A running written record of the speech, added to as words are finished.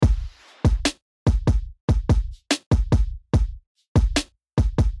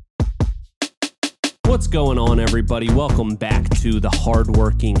What's going on, everybody? Welcome back to the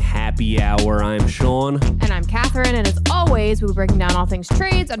Hardworking Happy Hour. I'm Sean. And I'm Catherine, and as always, we'll be breaking down all things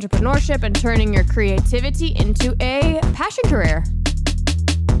trades, entrepreneurship, and turning your creativity into a passion career.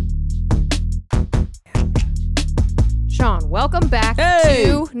 Sean, welcome back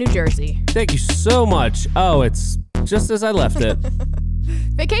to New Jersey. Thank you so much. Oh, it's just as I left it.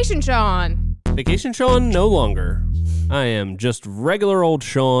 Vacation Sean. Vacation Sean no longer. I am just regular old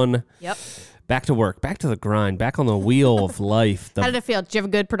Sean. Yep. Back to work, back to the grind, back on the wheel of life. How did it feel? Did you have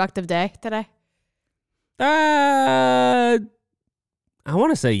a good, productive day today? I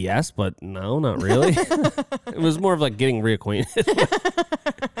want to say yes, but no, not really. It was more of like getting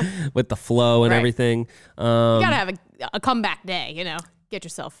reacquainted with the flow and everything. You gotta have a comeback day, get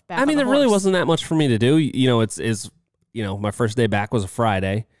yourself back. I mean, on the there really horse. wasn't that much for me to do. My first day back was a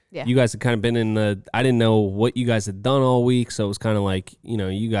Friday. Yeah. You guys had kind of been I didn't know what you guys had done all week. So it was kind of like,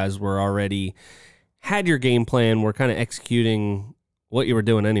 you guys were already had your game plan. We're kind of executing what you were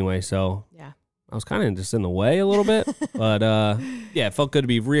doing anyway. So Yeah. I was kind of just in the way a little bit, but yeah, it felt good to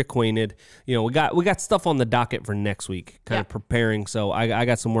be reacquainted. We got stuff on the docket for next week, kind of preparing. So I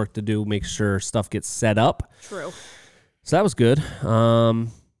got some work to do, make sure stuff gets set up. True. So that was good.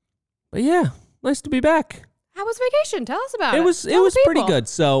 But yeah, nice to be back. How was vacation? Tell us about it. It was pretty good.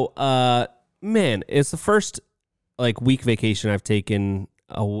 So, man, it's the first week vacation I've taken,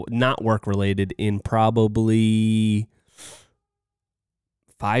 not work related, in probably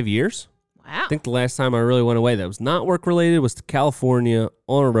 5 years. Wow. I think the last time I really went away that was not work related was to California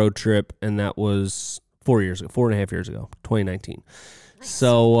on a road trip, and that was 4.5 years ago, 2019. Nice.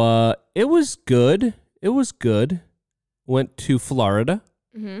 So it was good. Went to Florida.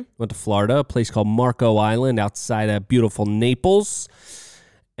 Mm-hmm. Went to Florida, a place called Marco Island outside of beautiful Naples.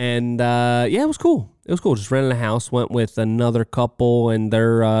 And it was cool. Just rented a house, went with another couple and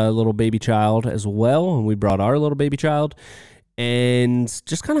their little baby child as well. And we brought our little baby child and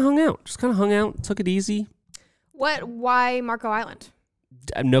just kind of hung out. Took it easy. Why Marco Island?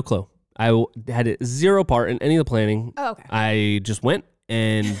 I have no clue. I had zero part in any of the planning. Oh, okay. I just went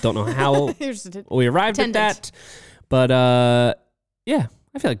and don't know how we arrived at that. But yeah,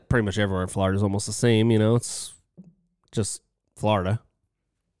 I feel like pretty much everywhere in Florida is almost the same. It's just Florida.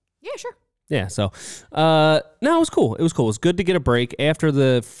 Yeah, sure. Yeah, so no, it was cool. It was good to get a break after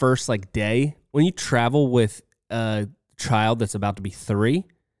the first day. When you travel with a child that's about to be 3,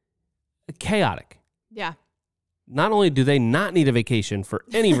 chaotic. Yeah. Not only do they not need a vacation for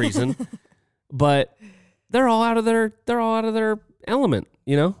any reason, but they're all out of their element,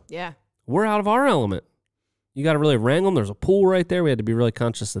 Yeah. We're out of our element. You got to really wrangle them. There's a pool right there. We had to be really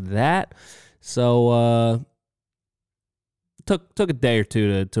conscious of that. So took a day or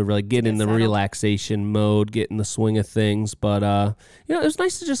two to really get in the relaxation mode, get in the swing of things. But it was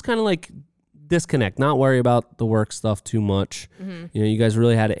nice to just kind of disconnect, not worry about the work stuff too much. Mm-hmm. You guys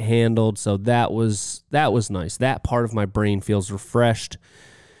really had it handled, so that was nice. That part of my brain feels refreshed.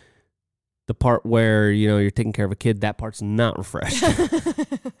 The part where you're taking care of a kid, that part's not refreshed.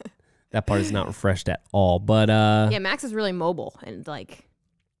 That part is not refreshed at all. But yeah, Max is really mobile and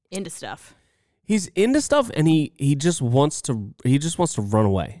into stuff. He's into stuff, and he just wants to run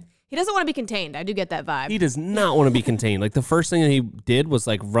away. He doesn't want to be contained. I do get that vibe. He does not want to be contained. The first thing that he did was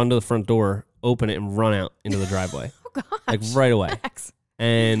run to the front door, open it, and run out into the driveway. Oh gosh. Right away. Max.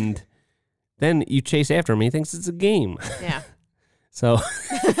 And then you chase after him. He thinks it's a game. Yeah. So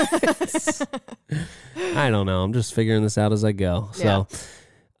I don't know. I'm just figuring this out as I go. So.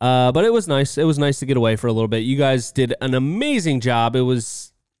 But it was nice. It was nice to get away for a little bit. You guys did an amazing job. It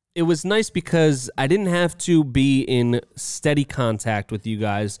was nice because I didn't have to be in steady contact with you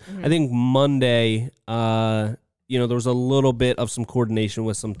guys. Mm-hmm. I think Monday, there was a little bit of some coordination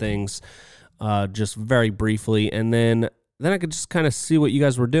with some things, just very briefly. And then I could just kind of see what you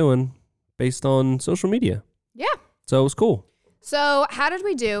guys were doing based on social media. Yeah. So it was cool. So how did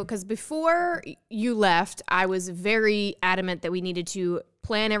we do? Because before you left, I was very adamant that we needed to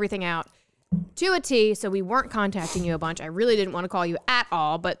plan everything out to a T, so we weren't contacting you a bunch. I really didn't want to call you at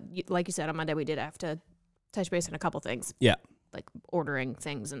all, but like you said, on Monday we did have to touch base on a couple things. Yeah. Like ordering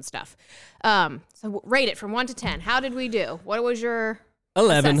things and stuff. So rate it from 1 to 10. How did we do? What was your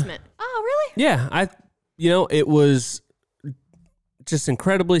 11 assessment? Oh, really? Yeah. It was just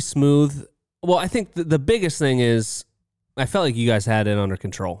incredibly smooth. Well, I think the biggest thing is I felt like you guys had it under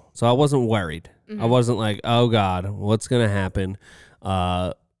control. So I wasn't worried. Mm-hmm. I wasn't like, oh God, what's going to happen?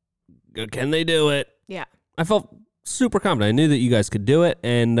 Can they do it? Yeah. I felt super confident. I knew that you guys could do it.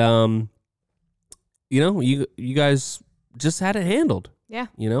 And, you guys just had it handled. Yeah.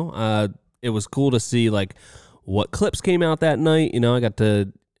 It was cool to see what clips came out that night. I got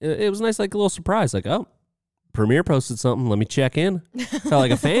to it was nice, like a little surprise. Like, oh, Premiere posted something. Let me check in. Felt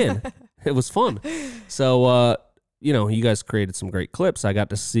like a fan. It was fun. So, you guys created some great clips. I got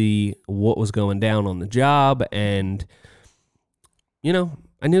to see what was going down on the job, and,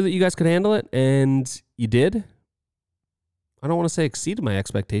 I knew that you guys could handle it, and you did. I don't want to say exceeded my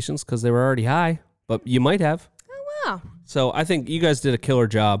expectations because they were already high, but you might have. Oh, wow. So I think you guys did a killer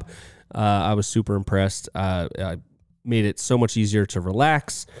job. I was super impressed. I made it so much easier to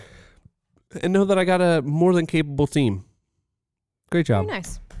relax and know that I got a more than capable team. Great job. Very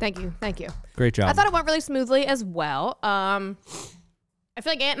nice. Thank you. Great job. I thought it went really smoothly as well. I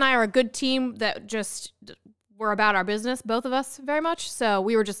feel like Ant and I are a good team that just were about our business, both of us, very much. So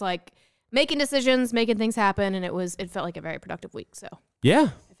we were just like making decisions, making things happen, and it felt like a very productive week. So yeah,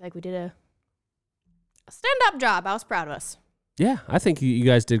 I feel like we did a stand-up job. I was proud of us. Yeah, I think you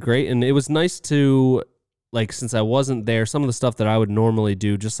guys did great, and it was nice to, like, since I wasn't there, some of the stuff that I would normally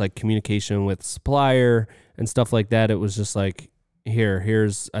do, just like communication with supplier and stuff like that, it was just like,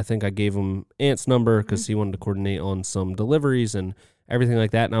 here's, I think I gave him Ant's number because he wanted to coordinate on some deliveries and everything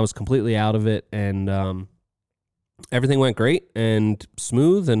like that, and I was completely out of it, and everything went great and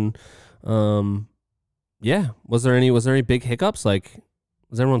smooth, and yeah. Was there any big hiccups? Like,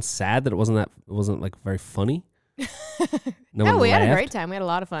 was everyone sad that it wasn't like very funny? No, we had a great time. We had a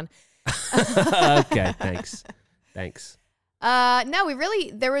lot of fun. Okay, thanks. No,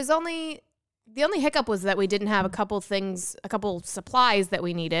 the only hiccup was that we didn't have a couple supplies that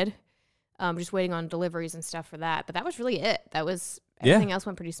we needed. Just waiting on deliveries and stuff for that. But that was really it. Everything else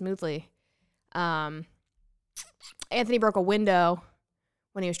went pretty smoothly. Anthony broke a window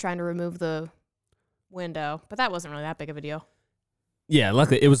when he was trying to remove the window, but that wasn't really that big of a deal. Yeah,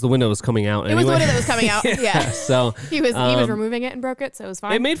 luckily it was the window that was coming out. It was the window that was coming out. Yeah. So he was removing it and broke it, so it was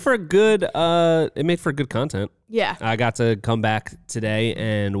fine. It made for good content. Yeah. I got to come back today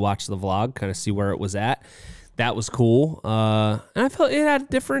and watch the vlog, kind of see where it was at. That was cool. And I felt it had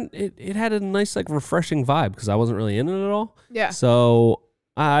it had a nice, like, refreshing vibe because I wasn't really in it at all. Yeah. So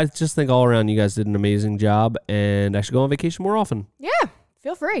I just think all around you guys did an amazing job, and I should go on vacation more often. Yeah.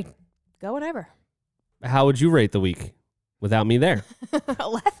 Feel free. Go whenever. How would you rate the week without me there?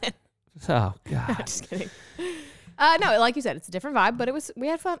 11. Oh, God. Just kidding. No, like you said, it's a different vibe, but we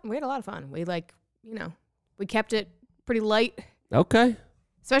had fun. We had a lot of fun. We we kept it pretty light. Okay.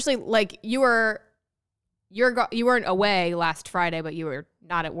 Especially like you weren't away last Friday, but you were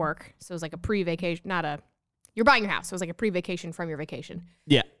not at work. So it was like a pre-vacation, you're buying your house. So it was like a pre-vacation from your vacation.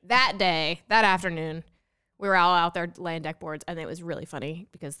 Yeah. That afternoon, we were all out there laying deck boards, and it was really funny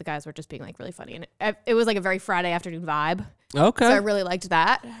because the guys were just being like really funny. And it was like a very Friday afternoon vibe. Okay. So I really liked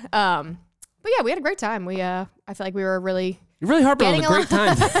that. But yeah, we had a great time. I feel like we were really... You're really harping on the great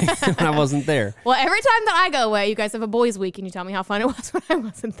time when I wasn't there. Well, every time that I go away, you guys have a boys' week, and you tell me how fun it was when I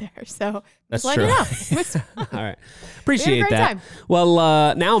wasn't there. So that's just true. You know. All right, appreciate that. Time.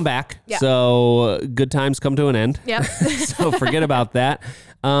 Well, now I'm back, so good times come to an end. Yep. So forget about that.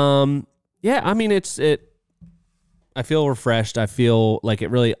 Yeah, I mean I feel refreshed. I feel like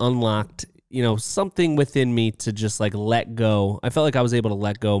it really unlocked, something within me to just like let go. I felt like I was able to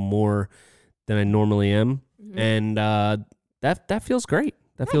let go more than I normally am, and that feels great.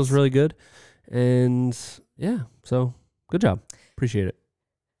 That feels really good, and yeah, so good job. Appreciate it.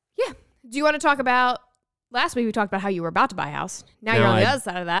 Yeah. Do you want to talk about? Last week we talked about how you were about to buy a house. Now you're on the other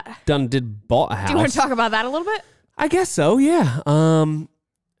side of that. Bought a house. Do you want to talk about that a little bit? I guess so. Yeah.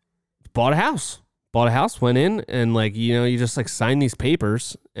 Bought a house. Went in, and like you just like sign these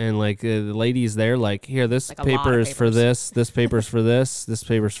papers, and like the lady's there, like, here, this like paper is for this paper's for this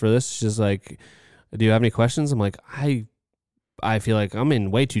paper's for this. She's like, do you have any questions? I'm like, I feel like I'm in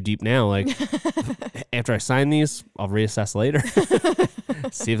way too deep now. Like, after I sign these, I'll reassess later,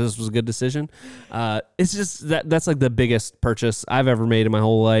 see if this was a good decision. It's just that's like the biggest purchase I've ever made in my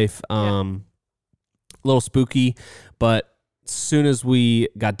whole life. A little spooky, but as soon as we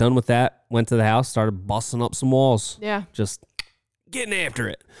got done with that, went to the house, started busting up some walls. Yeah. Just getting after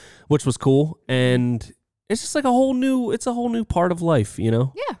it, which was cool. And it's just like a whole new part of life, Yeah.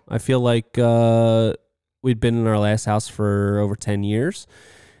 I feel like we'd been in our last house for over 10 years.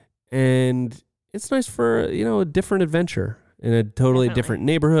 And it's nice for, a different adventure in a totally different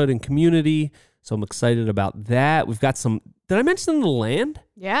neighborhood and community. So I'm excited about that. We've got did I mention the land?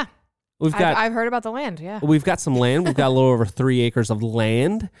 Yeah. I've heard about the land, yeah. We've got some land. We've got a little over 3 acres of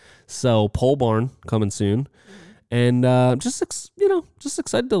land. So pole barn coming soon. And just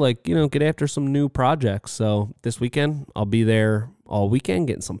excited to get after some new projects. So this weekend, I'll be there all weekend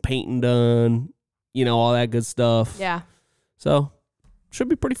getting some painting done, all that good stuff. Yeah. So should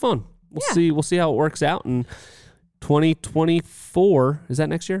be pretty fun. We'll see how it works out. And 2024. Is that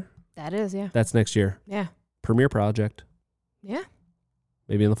next year? That is, yeah. That's next year. Yeah. Premiere project. Yeah.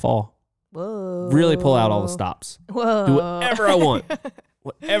 Maybe in the fall. Whoa. Really pull out all the stops. Whoa. Do whatever I want.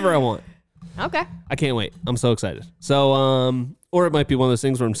 Whatever I want. Okay. I can't wait. I'm so excited. So, or it might be one of those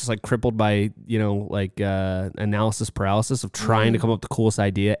things where I'm just like crippled by, analysis paralysis of trying to come up with the coolest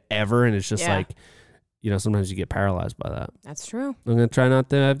idea ever. And it's just like, sometimes you get paralyzed by that. That's true. I'm going to try not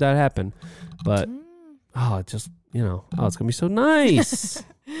to have that happen. But, it just, it's going to be so nice.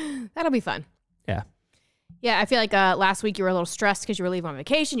 That'll be fun. Yeah. Yeah, I feel like last week you were a little stressed because you were leaving on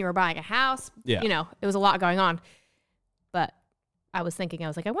vacation. You were buying a house. Yeah. It was a lot going on. But I was like,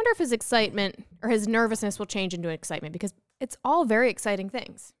 I wonder if his excitement or his nervousness will change into excitement because it's all very exciting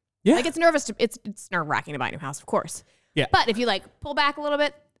things. Yeah. Like it's nerve-wracking to buy a new house, of course. Yeah. But if you pull back a little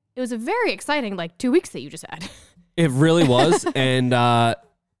bit, it was a very exciting 2 weeks that you just had. It really was. And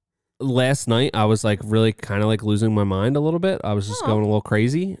last night I was really kind of losing my mind a little bit. I was just going a little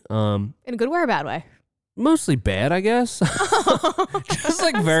crazy. In a good way or a bad way? Mostly bad, I guess.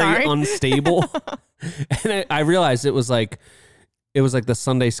 Just very unstable. And I realized it was like the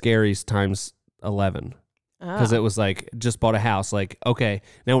Sunday Scaries times 11. Because it was just bought a house. Okay,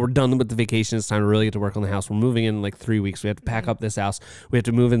 now we're done with the vacation. It's time to really get to work on the house. We're moving in 3 weeks. We have to pack up this house. We have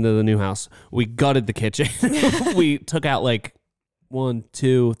to move into the new house. We gutted the kitchen. We took out 1,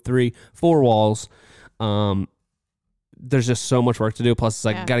 2, 3, 4 walls. There's just so much work to do. Plus,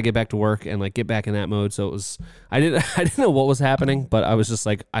 it's got to get back to work and get back in that mode. So it was, I didn't know what was happening, but I was just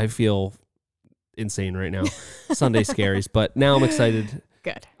I feel insane right now. Sunday Scaries, but now I'm excited.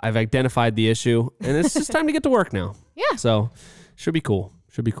 Good. I've identified the issue, and it's just time to get to work now. Yeah. So should be cool.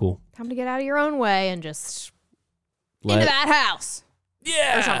 Time to get out of your own way and just into that house.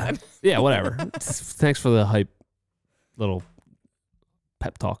 Yeah. Or something. Yeah. Whatever. Thanks for the hype little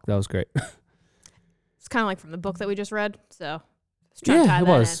pep talk. That was great. It's kind of from the book that we just read. So yeah, it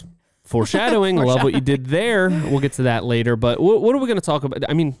was foreshadowing. I love what you did there. We'll get to that later. But what are we going to talk about?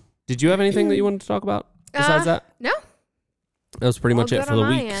 I mean, did you have anything that you wanted to talk about besides that? No. That was pretty much it for the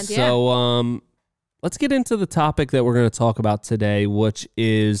week. End, yeah. So let's get into the topic that we're going to talk about today, which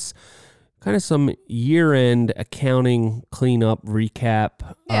is kind of some year-end accounting cleanup,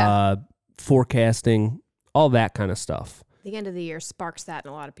 recap, forecasting, all that kind of stuff. The end of the year sparks that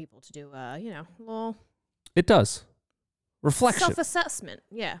in a lot of people to do, a little... It does. Reflection. Self-assessment,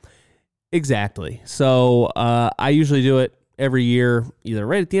 yeah. Exactly. So I usually do it every year, either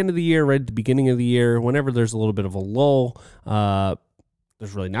right at the end of the year, right at the beginning of the year, whenever there's a little bit of a lull.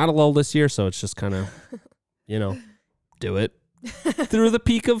 There's really not a lull this year, so it's just kind of, do it through the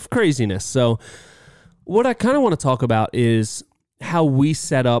peak of craziness. So what I kind of want to talk about is how we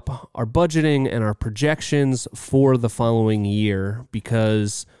set up our budgeting and our projections for the following year,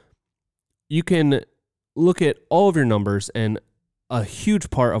 because you can look at all of your numbers, and a huge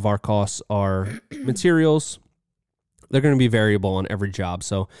part of our costs are materials. They're going to be variable on every job.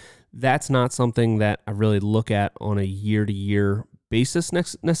 So that's not something that I really look at on a year-to-year basis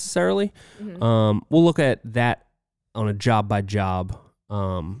necessarily. Mm-hmm. We'll look at that on a job-by-job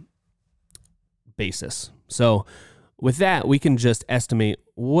basis. So with that, we can just estimate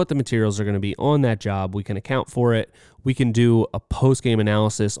what the materials are going to be on that job. We can account for it. We can do a post-game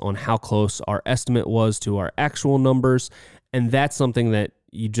analysis on how close our estimate was to our actual numbers. And that's something that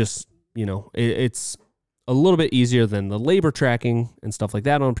you just, it's a little bit easier than the labor tracking and stuff like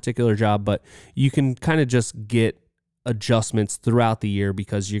that on a particular job, but you can kind of just get adjustments throughout the year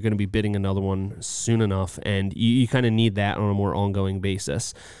because you're going to be bidding another one soon enough, and you kind of need that on a more ongoing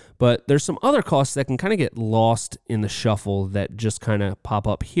basis. But there's some other costs that can kind of get lost in the shuffle that just kind of pop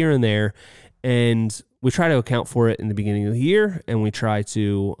up here and there, and we try to account for it in the beginning of the year, and we try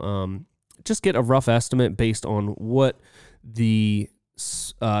to just get a rough estimate based on what the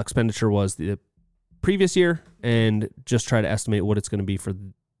expenditure was the previous year, and just try to estimate what it's going to be for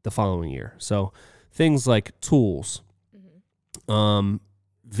the following year. So things like tools,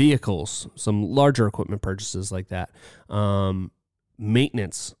 vehicles, some larger equipment purchases like that,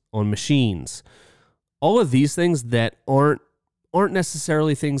 maintenance on machines, all of these things that aren't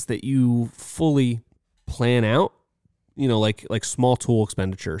necessarily things that you fully plan out, like small tool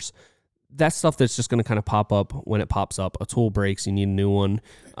expenditures. That's stuff that's just going to kind of pop up when it pops up. A tool breaks, you need a new one,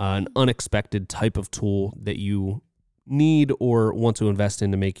 an unexpected type of tool that you need or want to invest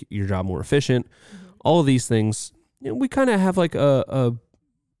in to make your job more efficient. Mm-hmm. All of these things, we kind of have like a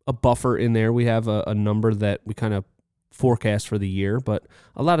buffer in there. We have a number that we kind of forecast for the year, but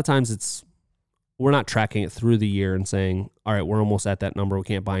a lot of times we're not tracking it through the year and saying, all right, we're almost at that number, we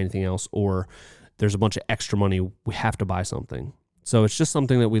can't buy anything else, or there's a bunch of extra money, we have to buy something. So it's just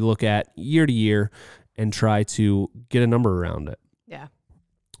something that we look at year to year, and try to get a number around it. Yeah.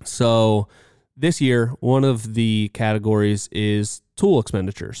 So this year, one of the categories is tool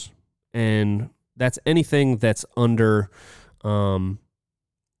expenditures, and that's anything that's under,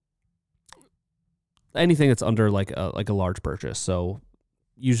 like a large purchase. So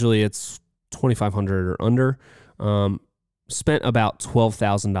usually it's $2,500 or under. Spent about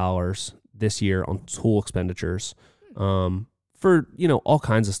 $12,000 this year on tool expenditures, for all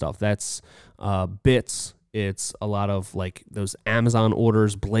kinds of stuff. That's bits. It's a lot of like those Amazon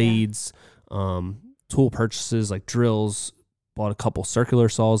orders, blades, tool purchases like drills. Bought a couple circular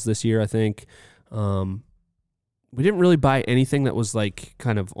saws this year, I think. We didn't really buy anything that was like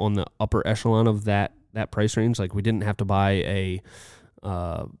kind of on the upper echelon of that price range. Like we didn't have to buy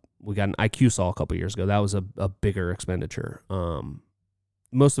we got an IQ saw a couple years ago. That was a bigger expenditure.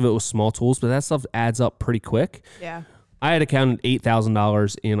 Most of it was small tools, but that stuff adds up pretty quick. Yeah. I had accounted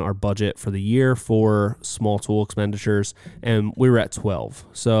 $8,000 in our budget for the year for small tool expenditures, and we were at 12.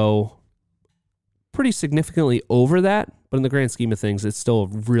 So pretty significantly over that, but in the grand scheme of things, it's still a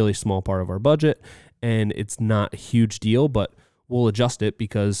really small part of our budget, and it's not a huge deal, but we'll adjust it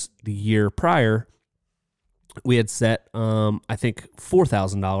because the year prior, we had set, I think,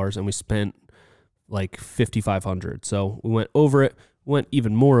 $4,000, and we spent like $5,500. So we went over it. Went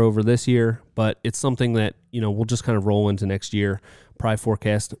even more over this year, but it's something that, we'll just kind of roll into next year, probably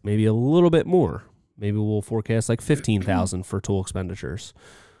forecast maybe a little bit more. Maybe we'll forecast like $15,000 for tool expenditures.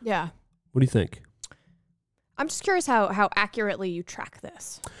 Yeah. What do you think? I'm just curious how accurately you track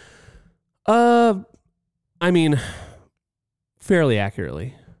this. I mean, fairly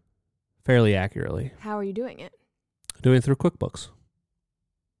accurately. How are you doing it? Doing it through QuickBooks.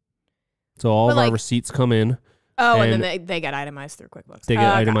 So all of our receipts come in. Oh, and then they get itemized through QuickBooks. They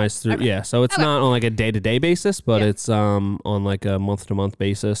get itemized through, yeah. So it's not on like a day-to-day basis, but it's on like a month-to-month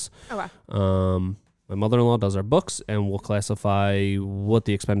basis. Okay. My mother-in-law does our books, and we'll classify what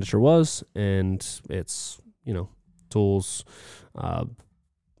the expenditure was, and it's, tools,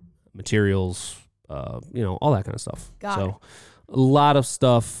 materials, all that kind of stuff. Got it. A lot of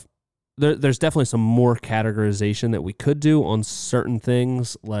stuff. There's definitely some more categorization that we could do on certain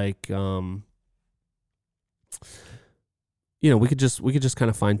things, like... we could just kind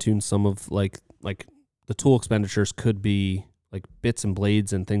of fine tune some of like the tool expenditures could be like bits and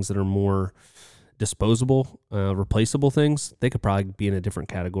blades and things that are more disposable, replaceable things. They could probably be in a different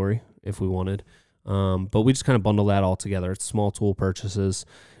category if we wanted. But we just kind of bundle that all together. It's small tool purchases,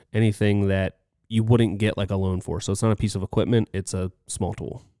 anything that you wouldn't get like a loan for. So it's not a piece of equipment. It's a small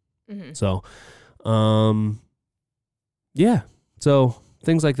tool. Mm-hmm. So, yeah. So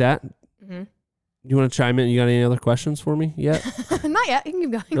things like that. Mm-hmm. You want to chime in? You got any other questions for me yet? Not yet. You can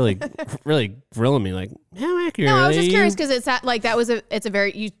keep going. really grilling me. Like, how accurate? No, I was just curious because it's a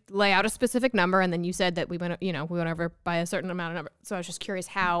very, you lay out a specific number, and then you said that we went over by a certain amount of number. So I was just curious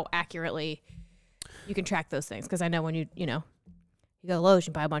how accurately you can track those things, because I know when you go to Lowe's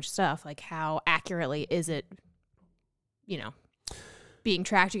and buy a bunch of stuff, like how accurately is it, being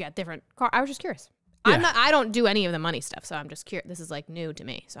tracked? You got different I was just curious. Yeah. I don't do any of the money stuff, so I'm just curious. This is like new to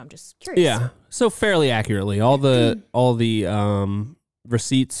me, so I'm just curious. Yeah, so fairly accurately, all the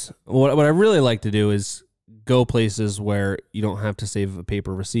receipts. What I really like to do is go places where you don't have to save a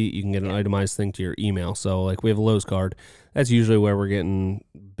paper receipt. You can get an itemized thing to your email. So like we have a Lowe's card. That's usually where we're getting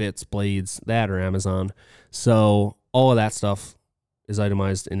bits, blades, that or Amazon. So all of that stuff is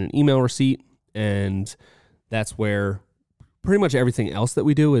itemized in an email receipt, and that's where pretty much everything else that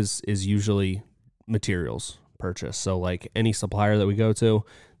we do is usually materials purchase. So like any supplier that we go to,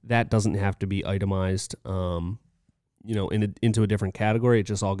 that doesn't have to be itemized, into a different category. It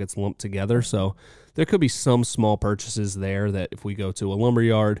just all gets lumped together. So there could be some small purchases there that if we go to a lumber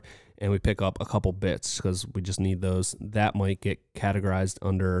yard and we pick up a couple bits because we just need those, that might get categorized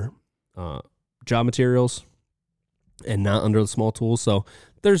under job materials and not under the small tools. So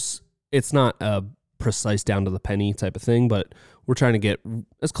it's not a precise down to the penny type of thing, but we're trying to get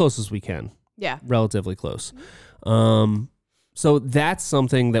as close as we can. Yeah. Relatively close. So that's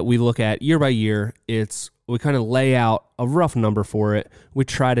something that we look at year by year. We kind of lay out a rough number for it. We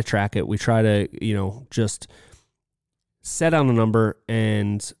try to track it. We try to, just set out a number,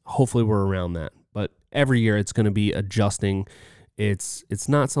 and hopefully we're around that. But every year it's going to be adjusting. It's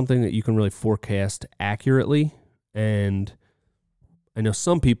not something that you can really forecast accurately. And I know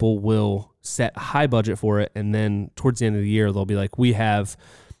some people will set a high budget for it, and then towards the end of the year, they'll be like, we have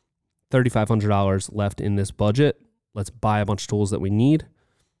 $3,500 left in this budget. Let's buy a bunch of tools that we need.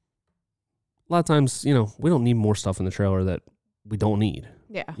 A lot of times, we don't need more stuff in the trailer that we don't need.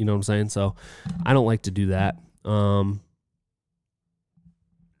 Yeah. You know what I'm saying? So I don't like to do that. Do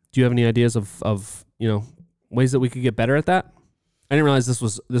you have any ideas of ways that we could get better at that? I didn't realize this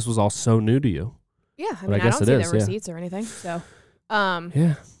was all so new to you. Yeah, I But mean, I I guess don't it see is, the yeah. receipts or anything. So,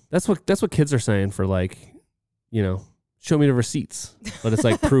 Yeah, that's what kids are saying for like, show me the receipts, but it's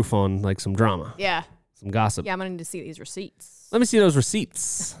like proof on like some drama, yeah, some gossip. yeah, I'm gonna need to see these receipts. Let me see those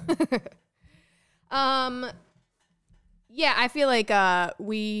receipts. Yeah, I feel like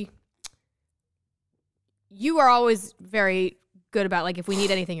you are always very good about like if we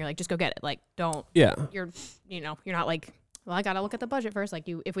need anything, you're like just go get it. Like don't. Yeah. You're not like, well, I gotta look at the budget first. Like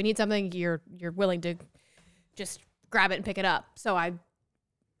if we need something, you're willing to just grab it and pick it up. So I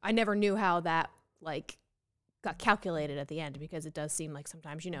never knew how that like got calculated at the end, because it does seem like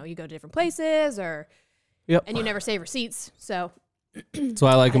sometimes you go to different places and you never save receipts. So So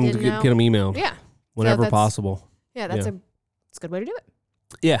I like them to get them emailed. Yeah. Whenever So possible. Yeah, it's a good way to do it.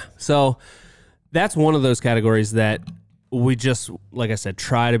 Yeah. So that's one of those categories that we just, like I said,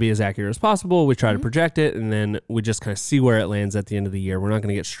 try to be as accurate as possible. We try to project it, and then we just kind of see where it lands at the end of the year. We're not going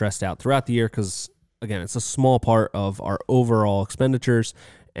to get stressed out throughout the year because, again, it's a small part of our overall expenditures,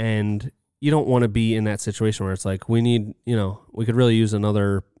 and you don't want to be in that situation where it's like, we need, we could really use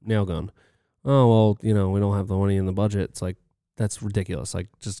another nail gun. Oh, well, we don't have the money in the budget. It's like, that's ridiculous. Like,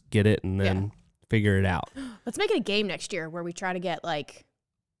 just get it and then figure it out. Let's make it a game next year where we try to get like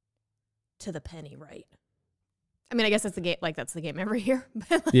to the penny right. I mean, I guess that's the game. Like that's the game every year.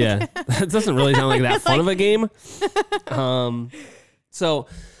 But like, Yeah, that doesn't really sound like that fun of a game. So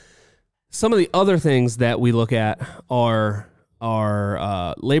some of the other things that we look at are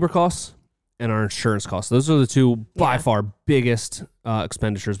our labor costs and our insurance costs. Those are the two by far biggest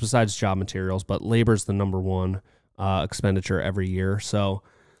expenditures besides job materials, but labor is the number one expenditure every year. So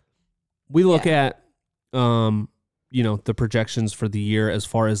we look at, the projections for the year as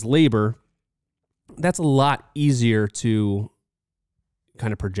far as labor. That's a lot easier to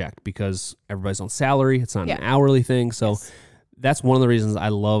kind of project because everybody's on salary. It's not an hourly thing. So that's one of the reasons I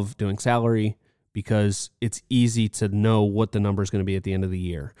love doing salary, because it's easy to know what the number is going to be at the end of the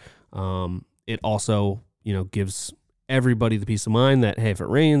year. It also, gives everybody the peace of mind that, hey, if it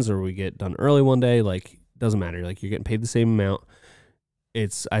rains or we get done early one day, like, doesn't matter. Like, you're getting paid the same amount.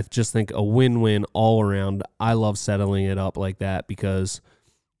 I just think a win-win all around. I love settling it up like that because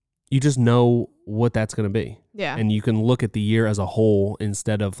you just know what that's going to be. Yeah. And you can look at the year as a whole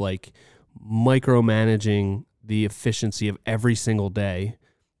instead of like micromanaging the efficiency of every single day,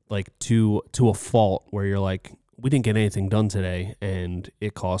 like to a fault where you're like, we didn't get anything done today and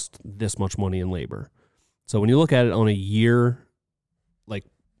it cost this much money in labor. So when you look at it on a year, like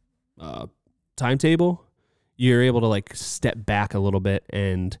timetable, you're able to like step back a little bit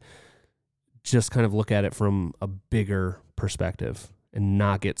and just kind of look at it from a bigger perspective and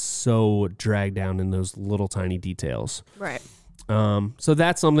not get so dragged down in those little tiny details. Right. So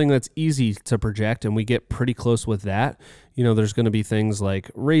that's something that's easy to project, and we get pretty close with that. There's going to be things like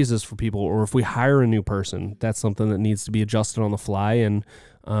raises for people, or if we hire a new person, that's something that needs to be adjusted on the fly, and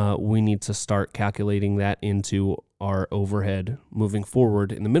we need to start calculating that into our overhead moving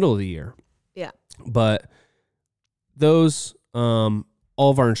forward in the middle of the year. Yeah. But those, all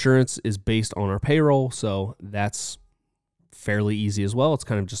of our insurance is based on our payroll, so that's fairly easy as well. It's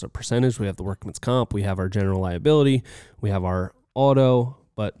kind of just a percentage. We have the workman's comp, we have our general liability, we have our auto,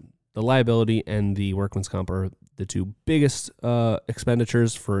 but the liability and the workman's comp are the two biggest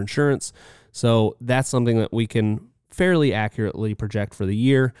expenditures for insurance. So that's something that we can fairly accurately project for the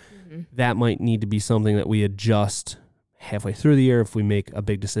year. Mm-hmm. That might need to be something that we adjust halfway through the year if we make a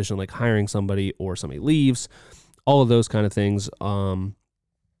big decision like hiring somebody or somebody leaves. All of those kind of things can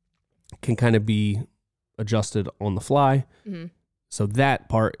kind of be adjusted on the fly. Mm-hmm. So that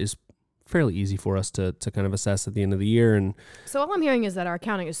part is fairly easy for us to kind of assess at the end of the year. And so all I'm hearing is that our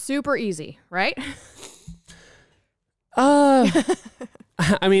accounting is super easy, right?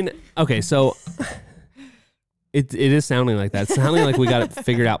 I mean, okay, so it is sounding like that. It's sounding like we got it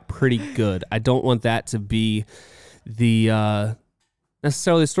figured out pretty good. I don't want that to be the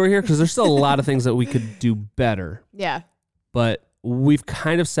necessarily the story here, because there's still a lot of things that we could do better. Yeah. But we've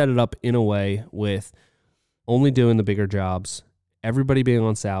kind of set it up in a way with only doing the bigger jobs, everybody being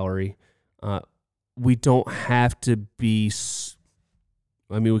on salary. We don't have to be,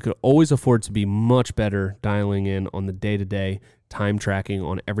 we could always afford to be much better dialing in on the day-to-day time tracking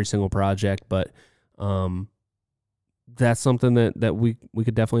on every single project, but that's something that we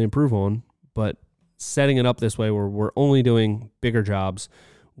could definitely improve on. But setting it up this way where we're only doing bigger jobs,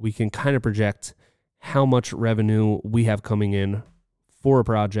 we can kind of project how much revenue we have coming in for a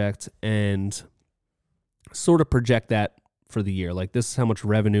project and sort of project that for the year. Like, this is how much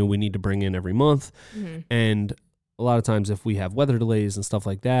revenue we need to bring in every month. Mm-hmm. And a lot of times if we have weather delays and stuff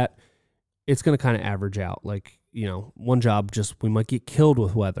like that, it's going to kind of average out. Like, one job we might get killed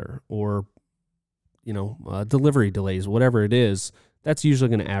with weather or, delivery delays, whatever it is, that's usually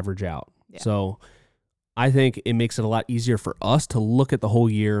going to average out. Yeah. So I think it makes it a lot easier for us to look at the whole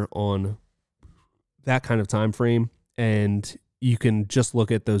year on that kind of time frame, and you can just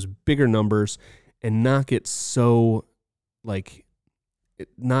look at those bigger numbers and not get so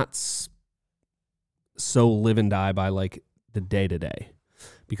not so live and die by like the day to day,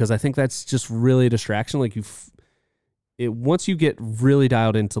 because I think that's just really a distraction. Like once you get really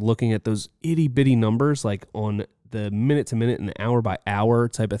dialed into looking at those itty bitty numbers, like on the minute to minute and hour by hour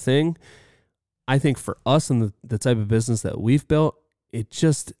type of thing, I think for us and the type of business that we've built,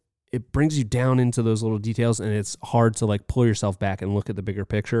 it brings you down into those little details, and it's hard to like pull yourself back and look at the bigger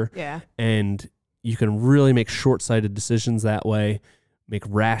picture. Yeah. And you can really make short-sighted decisions that way, make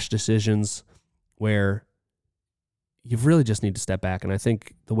rash decisions where you really just need to step back. And I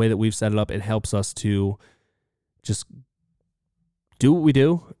think the way that we've set it up, it helps us to just do what we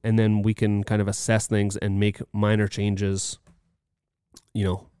do, and then we can kind of assess things and make minor changes,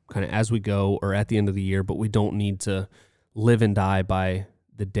 kind of as we go or at the end of the year, but we don't need to live and die by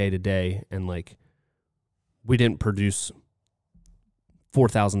the day to day. And like, we didn't produce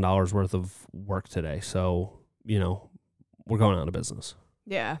 $4,000 worth of work today. So, we're going out of business.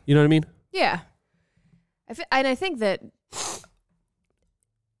 Yeah. You know what I mean? Yeah. I think that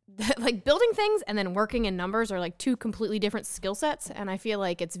like building things and then working in numbers are like two completely different skill sets. And I feel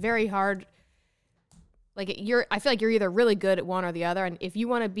like it's very hard. Like I feel like you're either really good at one or the other. And if you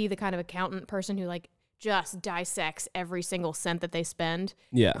want to be the kind of accountant person who like just dissects every single cent that they spend,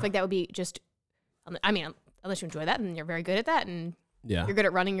 yeah, I feel like that would be unless you enjoy that and you're very good at that and you're good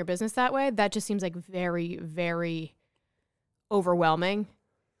at running your business that way, that just seems like very, very overwhelming.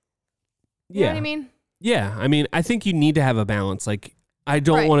 You know what I mean? Yeah. I mean, I think you need to have a balance. Like, I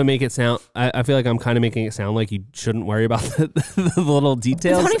don't want to make it sound, I feel like I'm kind of making it sound like you shouldn't worry about the little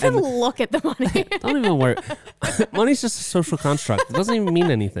details. Don't even look at the money. Don't even worry. Money's just a social construct. It doesn't even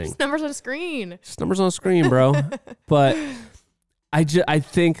mean anything. Just numbers on a screen. Just numbers on a screen, bro. But I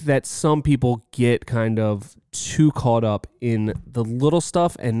think that some people get kind of too caught up in the little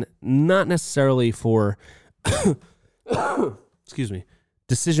stuff and not necessarily for, excuse me,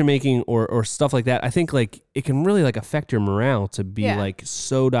 decision making or stuff like that. I think like it can really like affect your morale to be like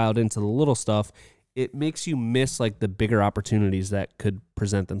so dialed into the little stuff. It makes you miss like the bigger opportunities that could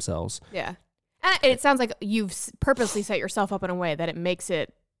present themselves. Yeah. And it sounds like you've purposely set yourself up in a way that it makes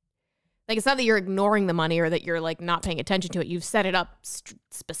it like, it's not that you're ignoring the money or that you're like not paying attention to it. You've set it up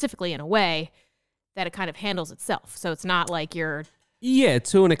specifically in a way that it kind of handles itself. So it's not like you're... Yeah,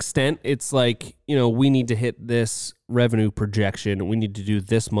 to an extent, it's like, we need to hit this revenue projection. We need to do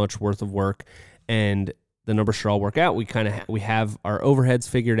this much worth of work, and the numbers should all work out. We have our overheads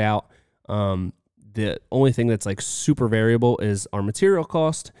figured out. The only thing that's like super variable is our material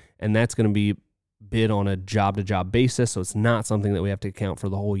cost, and that's going to be bid on a job-to-job basis, so it's not something that we have to account for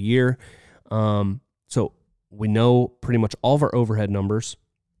the whole year. So we know pretty much all of our overhead numbers.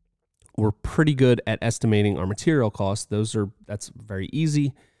 We're pretty good at estimating our material costs. That's very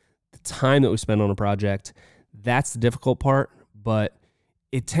easy. The time that we spend on a project, that's the difficult part, but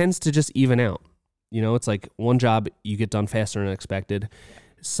it tends to just even out. It's like one job you get done faster than expected.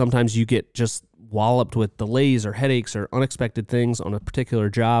 Sometimes you get just walloped with delays or headaches or unexpected things on a particular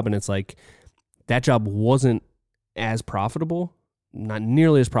job, and it's like that job wasn't as profitable, not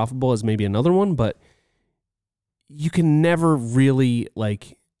nearly as profitable as maybe another one, but you can never really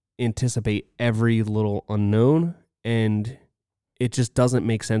like anticipate every little unknown, and it just doesn't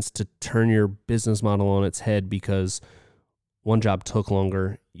make sense to turn your business model on its head because one job took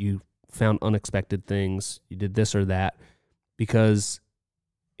longer, you found unexpected things, you did this or that, because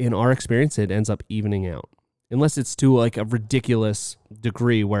in our experience it ends up evening out, unless it's to like a ridiculous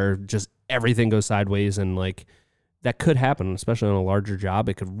degree where just everything goes sideways, and like that could happen, especially on a larger job.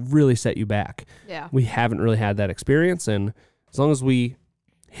 It could really set you back. Yeah, we haven't really had that experience, and as long as we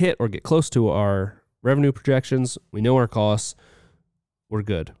hit or get close to our revenue projections, we know our costs, we're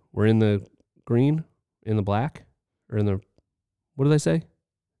good. We're in the green, in the black, or in the, what do they say?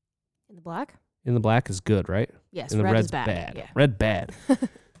 In the black? In the black is good, right? Yes, and the red red's is bad. Yeah. Red bad.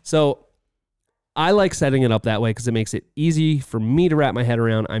 So I like setting it up that way because it makes it easy for me to wrap my head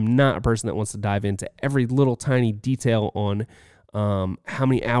around. I'm not a person that wants to dive into every little tiny detail on how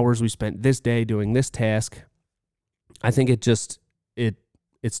many hours we spent this day doing this task. I think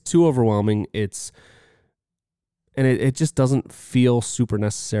it's too overwhelming. It just doesn't feel super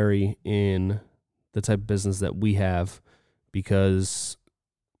necessary in the type of business that we have, because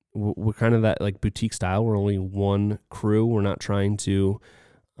we're kind of that like boutique style. We're only one crew. We're not trying to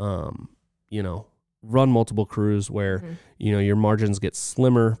run multiple crews where, your margins get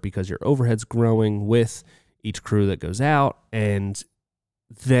slimmer because your overhead's growing with each crew that goes out. And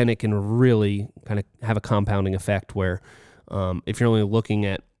then it can really kind of have a compounding effect where if you're only looking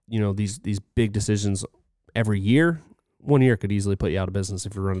at, these big decisions every year, 1 year could easily put you out of business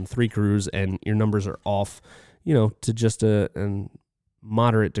if you're running 3 crews and your numbers are off, to just a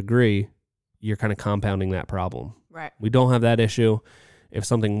moderate degree. You're kind of compounding that problem. Right. We don't have that issue. If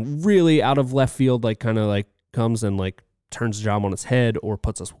something really out of left field, comes and turns the job on its head or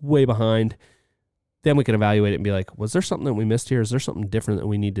puts us way behind, then we can evaluate it and be like, was there something that we missed here? Is there something different that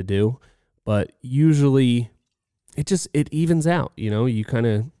we need to do? But usually it evens out. You kind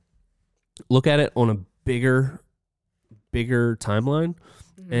of look at it on a bigger timeline.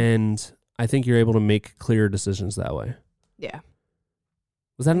 And I think you're able to make clearer decisions that way. Yeah.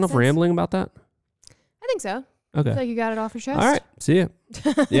 Was that enough rambling about that? I think so. Okay. I feel like you got it off your chest. All right. See ya.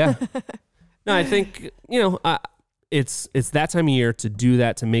 Yeah. No, I think, it's that time of year to do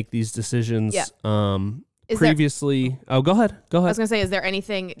that, to make these decisions. Yeah. Previously, go ahead. I was going to say, is there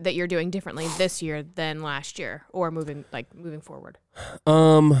anything that you're doing differently this year than last year or moving forward?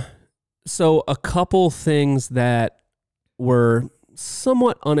 So a couple things that were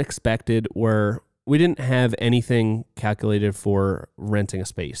somewhat unexpected were we didn't have anything calculated for renting a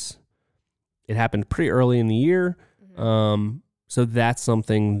space. It happened pretty early in the year. So that's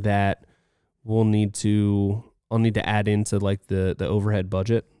something that I'll need to add into the overhead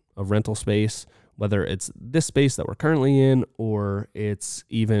budget of rental space, whether it's this space that we're currently in, or it's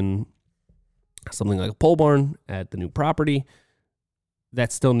even something like a pole barn at the new property.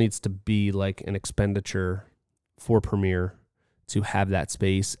 That still needs to be an expenditure for Premier to have that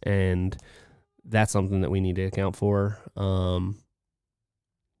space. And that's something that we need to account for.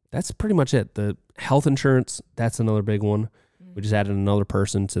 That's pretty much it. The health insurance, that's another big one. We just added another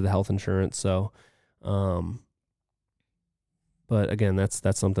person to the health insurance. So, but again, that's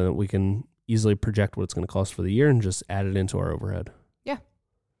something that we can easily project what it's going to cost for the year and just add it into our overhead. Yeah.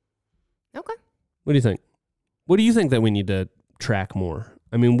 Okay. What do you think? What do you think that we need to track more?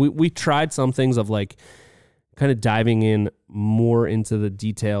 I mean, we tried some things of kind of diving in more into the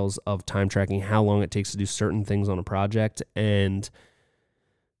details of time tracking, how long it takes to do certain things on a project. And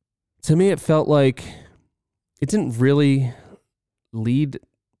to me, it felt like it didn't really lead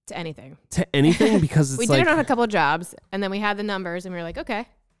to anything because it's we did it on a couple of jobs and then we had the numbers and we were like, okay,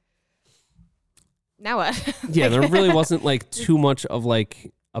 now what? Yeah, there really wasn't too much of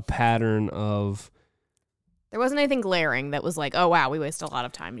a pattern of. There wasn't anything glaring that was oh, wow, we wasted a lot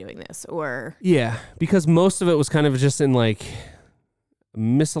of time doing this, or. Yeah, because most of it was kind of just in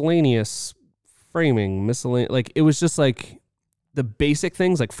miscellaneous framing, it was just the basic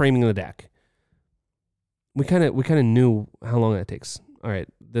things like framing the deck. We kind of knew how long that takes. All right,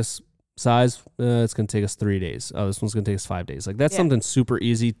 this size, it's going to take us 3 days. Oh, this one's going to take us 5 days. That's something super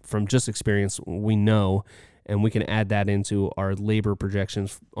easy from just experience. We know, and we can add that into our labor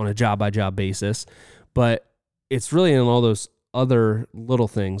projections on a job-by-job basis. But it's really in all those other little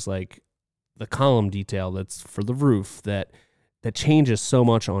things like the column detail that's for the roof that changes so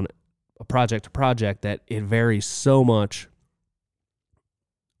much on a project to project that it varies so much.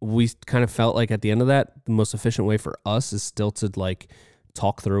 We kind of felt at the end of that, the most efficient way for us is still to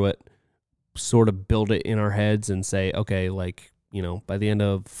talk through it, sort of build it in our heads and say, okay, by the end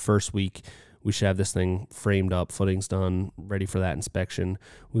of first week, we should have this thing framed up, footings done, ready for that inspection.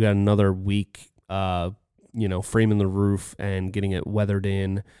 We got another week, framing the roof and getting it weathered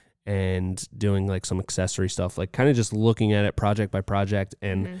in and doing some accessory stuff, kind of just looking at it project by project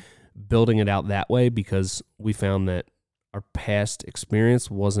and building it out that way, because we found that our past experience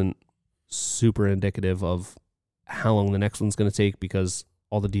wasn't super indicative of how long the next one's going to take, because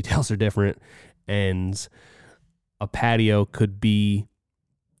all the details are different. And a patio could be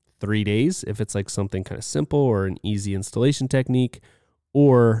 3 days if it's something kind of simple or an easy installation technique,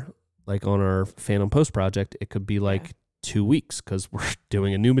 or on our Phantom Post project, it could be 2 weeks because we're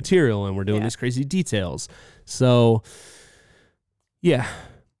doing a new material and we're doing these crazy details. So yeah,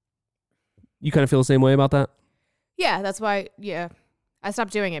 you kind of feel the same way about that? Yeah, that's why. Yeah, I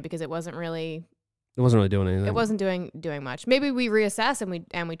stopped doing it because it wasn't really doing anything. It wasn't doing much. Maybe we reassess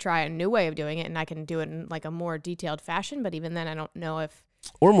and we try a new way of doing it, and I can do it in a more detailed fashion. But even then, I don't know if.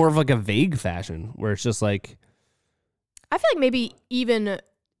 Or more of a vague fashion where it's just I feel maybe even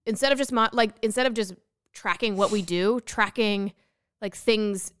instead of just tracking what we do, tracking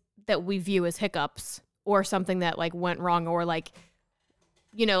things that we view as hiccups or something that went wrong, or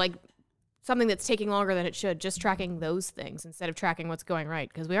something that's taking longer than it should, just tracking those things instead of tracking what's going right,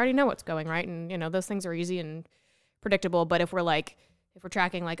 because we already know what's going right, and those things are easy and predictable. But if we're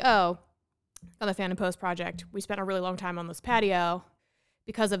tracking oh, on the fan and post project, we spent a really long time on this patio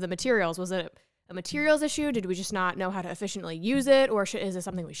because of the materials. Was it a materials issue? Did we just not know how to efficiently use it? Or is it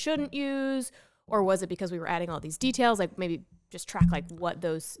something we shouldn't use? Or was it because we were adding all these details? Like maybe just track like what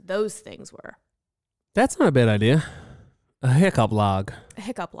those things were. That's not a bad idea. A hiccup log. A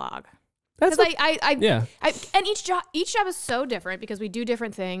hiccup log. That's Because yeah. and each job is so different because we do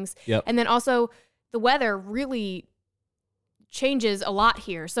different things. Yep. And then also the weather really changes a lot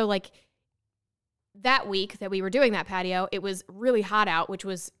here. So like that week that we were doing that patio, it was really hot out, which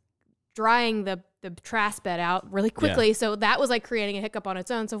was drying the trash bed out really quickly. Yeah. So that was like creating a hiccup on its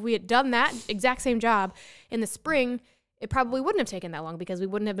own. So if we had done that exact same job in the spring, it probably wouldn't have taken that long because we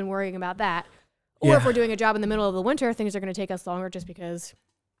wouldn't have been worrying about that. Or if we're doing a job in the middle of the winter, things are going to take us longer just because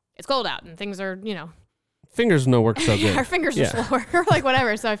it's cold out and things are, Fingers don't work so good. our fingers are slower or like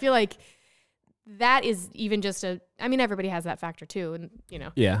whatever. So I feel like that is even just everybody has that factor too. And,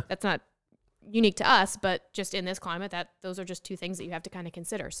 Yeah. that's not unique to us, but just in this climate, those are just two things that you have to kind of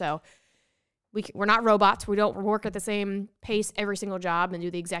consider. So we're not robots. We don't work at the same pace every single job and do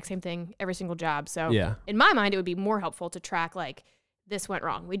the exact same thing every single job. So in my mind, it would be more helpful to track like this went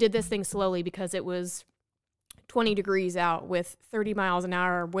wrong. We did this thing slowly because it was 20 degrees out with 30 miles an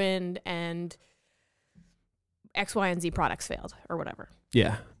hour wind and X, Y, and Z products failed or whatever.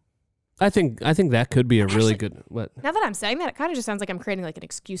 Yeah. I think that could be a really good. What? Now that I'm saying that, it kind of just sounds like I'm creating like an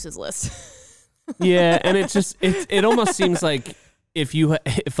excuses list. Yeah, and it almost seems like if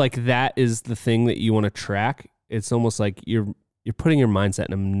like that is the thing that you want to track, it's almost like you're putting your mindset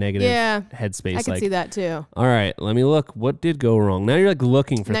in a negative headspace. I can see that too. All right, let me look. What did go wrong? Now you're like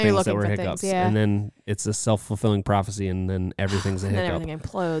looking for things that were hiccups, and then it's a self-fulfilling prophecy, and then everything's a hiccup. And then everything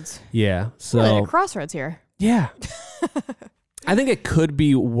implodes. Yeah, so we're at a crossroads here. Yeah, I think it could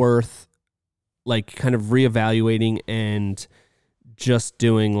be worth like kind of reevaluating and just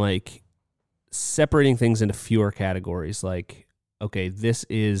doing like separating things into fewer categories. Like, okay, this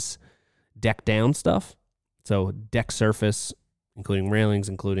is deck down stuff. So deck surface, including railings,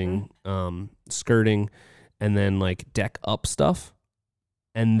 including skirting, and then like deck up stuff.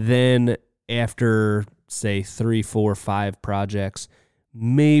 And then after, say, 3, 4, 5 projects,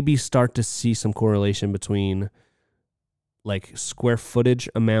 maybe start to see some correlation between like square footage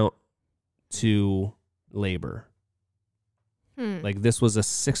amount to labor. Like this was a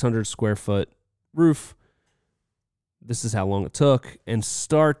 600 square foot roof. This is how long it took. And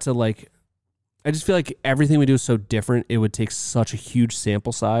start to like, I just feel like everything we do is so different. It would take such a huge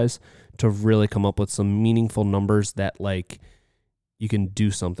sample size to really come up with some meaningful numbers that like you can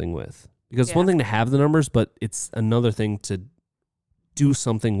do something with. Because it's one thing to have the numbers, but it's another thing to do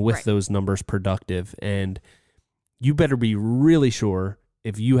something with those numbers productive. And you better be really sure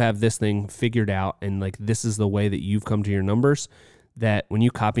if you have this thing figured out and like this is the way that you've come to your numbers, that when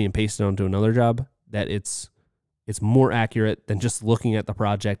you copy and paste it onto another job, that it's more accurate than just looking at the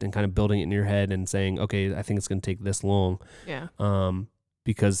project and kind of building it in your head and saying, okay, I think it's going to take this long. Yeah.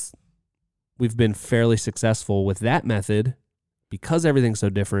 Because we've been fairly successful with that method because everything's so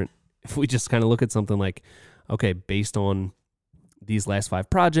different. If we just kind of look at something like, okay, based on these last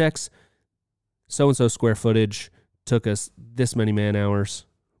 5 projects, so-and-so square footage took us this many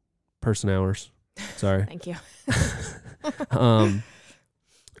person hours. Sorry. Thank you.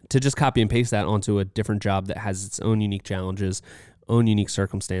 To just copy and paste that onto a different job that has its own unique challenges, own unique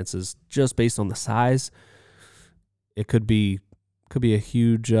circumstances, just based on the size, it could be a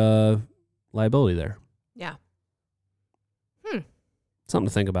huge liability there. Yeah. Something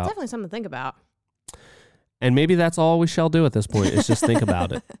to think about. Definitely something to think about. And maybe that's all we shall do at this point is just think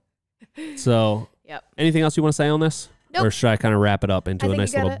about it. So, anything else you want to say on this? Nope. Or should I kind of wrap it up into a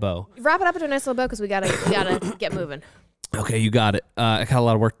nice little bow? Wrap it up into a nice little bow because we gotta get moving. Okay, you got it. I got a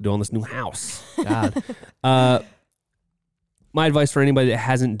lot of work to do on this new house. God. My advice for anybody that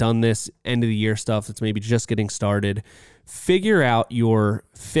hasn't done this end of the year stuff that's maybe just getting started, figure out your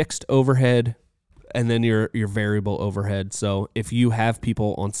fixed overhead and then your variable overhead. So if you have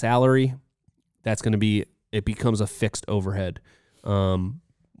people on salary, that's going to be, it becomes a fixed overhead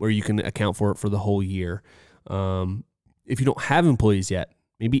where you can account for it for the whole year. If you don't have employees yet,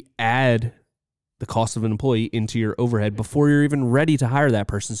 maybe add the cost of an employee into your overhead before you're even ready to hire that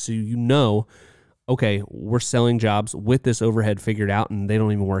person. So you know, okay, we're selling jobs with this overhead figured out and they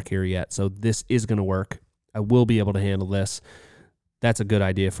don't even work here yet. So this is going to work. I will be able to handle this. That's a good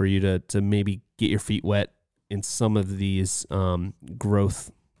idea for you to maybe get your feet wet in some of these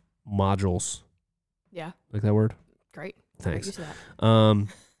growth modules. Yeah. Like that word? Great. Thanks. Used to that.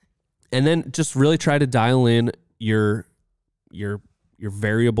 And then just really try to dial in your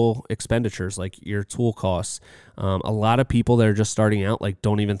variable expenditures, like your tool costs. A lot of people that are just starting out, like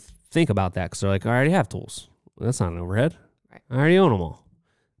don't even think about that because they're like, I already have tools. Well, that's not an overhead. Right. I already own them all.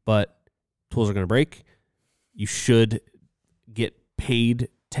 But tools are going to break. You should get paid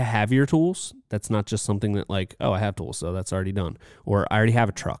to have your tools. That's not just something that like, oh, I have tools, so that's already done. Or I already have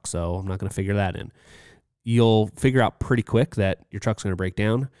a truck, so I'm not going to figure that in. You'll figure out pretty quick that your truck's going to break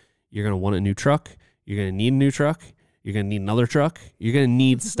down. You're going to want a new truck. You're going to need a new truck. You're going to need another truck. You're going to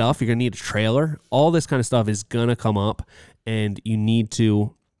need stuff. You're going to need a trailer. All this kind of stuff is going to come up, and you need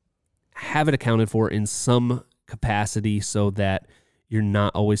to have it accounted for in some capacity so that you're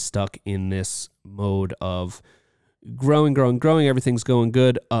not always stuck in this mode of growing. Everything's going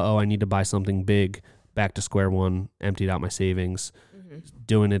good. I need to buy something big. Back to square one. Emptied out my savings.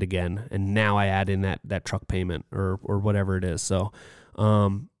 Doing it again. And now I add in that truck payment or whatever it is. So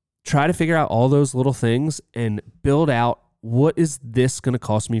try to figure out all those little things and build out what is this going to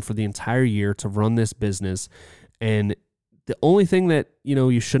cost me for the entire year to run this business. And the only thing that,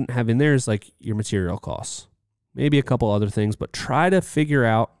 you shouldn't have in there is like your material costs. Maybe a couple other things, but try to figure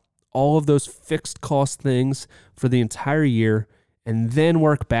out all of those fixed cost things for the entire year and then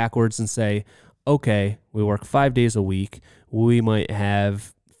work backwards and say, okay, we work 5 days a week. We might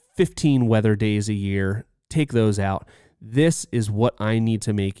have 15 weather days a year. Take those out. This is what I need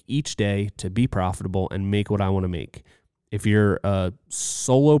to make each day to be profitable and make what I want to make. If you're a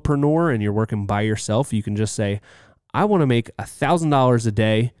solopreneur and you're working by yourself, you can just say, I want to make $1,000 a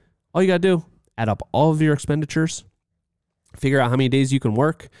day. All you got to do, add up all of your expenditures, figure out how many days you can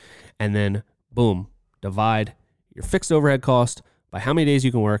work, and then boom, divide your fixed overhead cost by how many days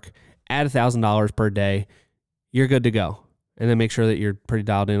you can work, add $1,000 per day. You're good to go. And then make sure that you're pretty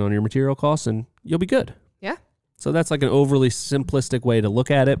dialed in on your material costs and you'll be good. Yeah. So that's like an overly simplistic way to look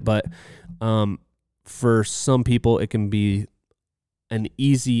at it. But for some people, it can be an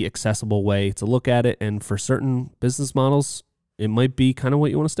easy, accessible way to look at it. And for certain business models, it might be kind of what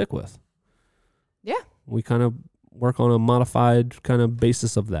you want to stick with. Yeah. We kind of work on a modified kind of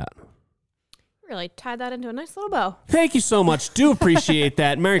basis of that. Really tied that into a nice little bow. Thank you so much. Do appreciate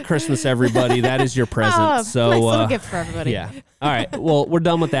that. Merry Christmas, everybody. That is your present. Oh, so nice little gift for everybody. Yeah. All right. Well, we're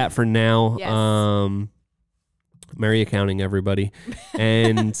done with that for now. Yes. Merry accounting, everybody.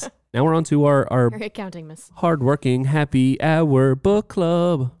 And now we're on to our Merry accounting, miss. hardworking happy hour book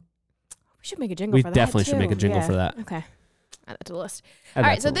club. We should make a jingle for that. We definitely should make a jingle for that. Okay. Add that to the list. All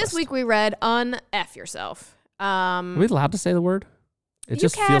right. So this week we read Un-F Yourself. Are we allowed to say the word? It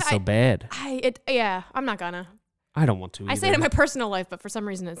just feels so bad. I'm not gonna. I don't want to either. I say it in my personal life, but for some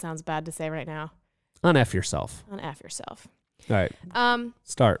reason it sounds bad to say right now. Un-F yourself. Un-F yourself. All right.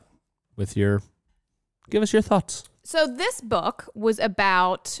 Start with give us your thoughts. So this book was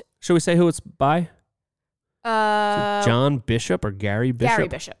about... Should we say who it's by? Uh, John Bishop or Gary Bishop? Gary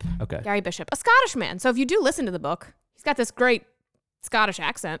Bishop. Okay. Gary Bishop. A Scottish man. So if you do listen to the book, he's got this great Scottish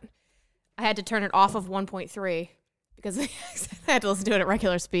accent. I had to turn it off of 1.3 because I had to listen to it at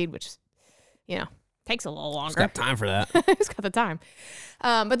regular speed, which, takes a little longer. He's got time for that. He's got the time.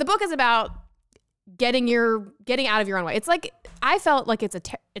 But the book is about getting out of your own way. It's like, I felt like it's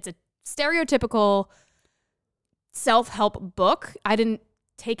a stereotypical self-help book. I didn't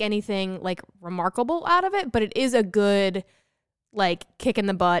take anything like remarkable out of it, but it is a good like kick in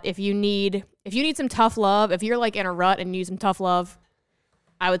the butt. If you need some tough love, if you're like in a rut and need some tough love,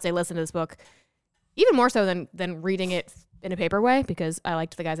 I would say listen to this book. Even more so than reading it in a paper way, because I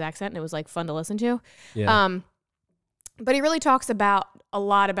liked the guy's accent and it was like fun to listen to. Yeah. But he really talks a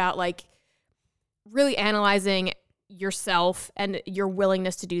lot about like really analyzing yourself and your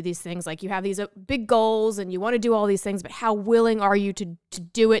willingness to do these things. Like you have these big goals and you want to do all these things, but how willing are you to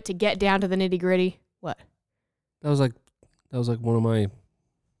do it, to get down to the nitty gritty? What? That was going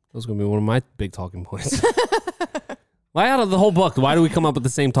to be one of my big talking points. Why out of the whole book? Why do we come up with the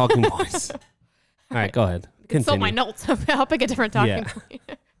same talking points? All right, go ahead. Consult my notes. I'll pick a different talking point.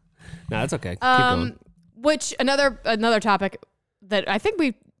 No, that's okay. Keep going. Which another topic that I think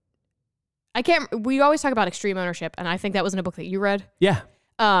we always talk about extreme ownership, and I think that was in a book that you read. Yeah.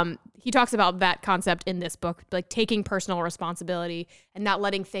 He talks about that concept in this book, like taking personal responsibility and not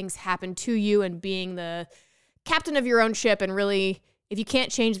letting things happen to you and being the captain of your own ship. And really, if you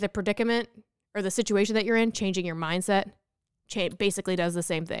can't change the predicament or the situation that you're in, changing your mindset basically does the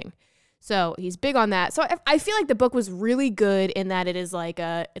same thing. So he's big on that. So I feel like the book was really good in that it is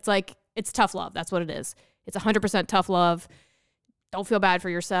it's tough love. That's what it is. It's 100% tough love. Don't feel bad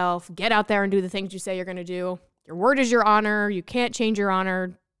for yourself. Get out there and do the things you say you're going to do. Your word is your honor. You can't change your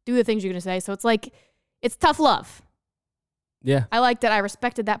honor. Do the things you're going to say. So it's like, it's tough love. Yeah. I liked it. I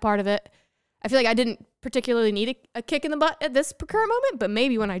respected that part of it. I feel like I didn't particularly need a kick in the butt at this current moment, but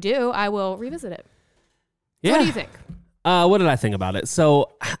maybe when I do, I will revisit it. Yeah. So what do you think? What did I think about it?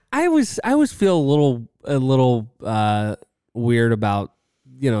 So I always feel a little weird about,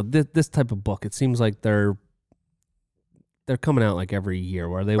 this type of book. It seems like they're coming out like every year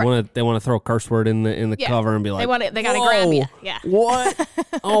where they want to throw a curse word in the cover and be like, they got to grab you. Yeah. What?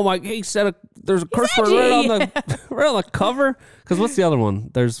 Oh my! He said there's a curse word right on the cover. Because what's the other one?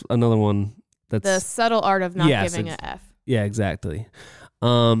 There's another one that's The Subtle Art of Not Giving a F. Yeah, exactly.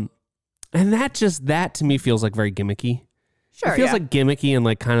 And that to me feels like very gimmicky. Sure. It feels like gimmicky and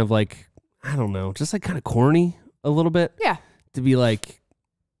like kind of like, I don't know, just like kind of corny a little bit. Yeah. To be like,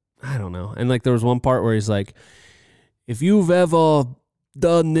 I don't know. And like there was one part where he's like, if you've ever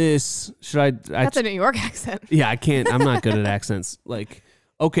done this, That's a New York accent. Yeah, I'm not good at accents. Like,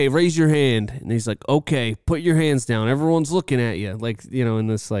 okay, raise your hand. And he's like, okay, put your hands down. Everyone's looking at you. Like, in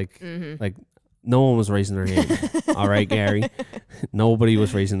this like no one was raising their hand. All right, Gary. Nobody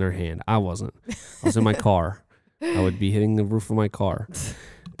was raising their hand. I wasn't. I was in my car. I would be hitting the roof of my car.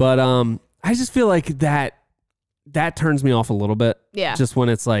 But I just feel like that turns me off a little bit. Yeah. Just when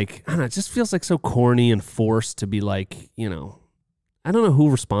it's like, I don't know, it just feels like so corny and forced to be like, I don't know who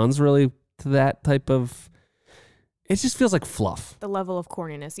responds really to that type of, it just feels like fluff. The level of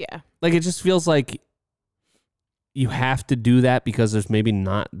corniness, yeah. Like it just feels like you have to do that because there's maybe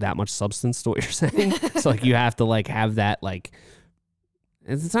not that much substance to what you're saying. So like you have to like have that like,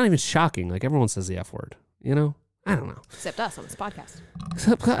 it's not even shocking. Like everyone says the F word, I don't know. Except us on this podcast.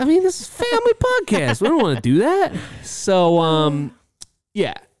 I mean, this is family podcast. We don't want to do that. So,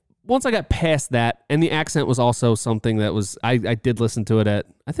 yeah. Once I got past that, and the accent was also something that was, I did listen to it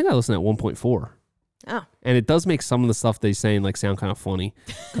I think I listened at 1.4. Oh. And it does make some of the stuff they saying like sound kind of funny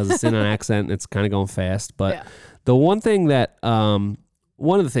because it's in an accent and it's kind of going fast. But the one thing that,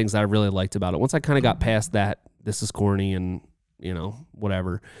 one of the things that I really liked about it, once I kind of got past that, this is corny and,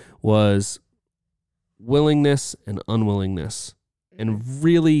 whatever, was willingness and unwillingness and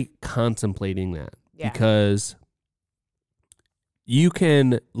really contemplating that because you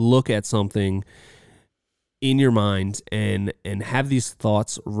can look at something in your mind and have these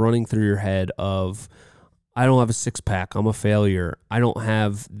thoughts running through your head of, I don't have a six-pack, I'm a failure. I don't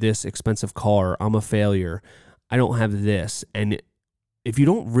have this expensive car, I'm a failure. I don't have this. And if you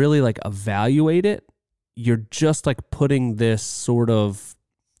don't really like evaluate it, you're just like putting this sort of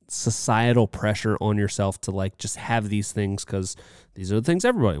societal pressure on yourself to like just have these things because these are the things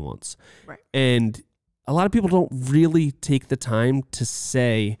everybody wants. Right. And a lot of people don't really take the time to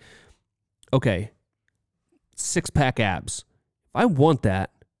say, okay, six-pack abs. If I want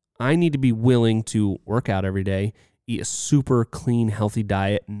that, I need to be willing to work out every day, eat a super clean, healthy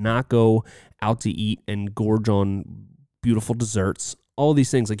diet, not go out to eat and gorge on beautiful desserts, all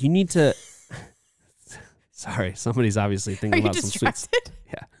these things. Like you need to... Sorry, somebody's obviously thinking about some sweets.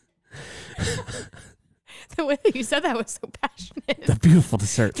 Yeah. The way that you said that was so passionate. The beautiful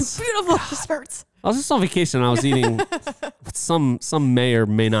desserts. The beautiful desserts. I was just on vacation and I was eating what some may or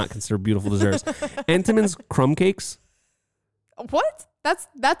may not consider beautiful desserts. Entenmann's crumb cakes. What?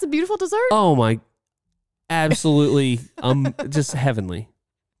 That's a beautiful dessert? Oh my, absolutely, just heavenly.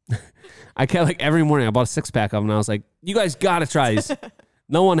 I kept like every morning I bought a six-pack of them and I was like, you guys gotta try these.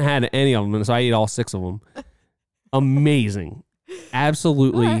 No one had any of them, and so I ate all 6 of them. Amazing.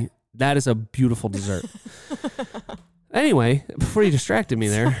 Absolutely. Right. That is a beautiful dessert. Anyway, before you distracted me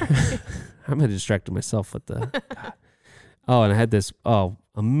there, I'm going to distract myself with the... God. Oh, and I had this,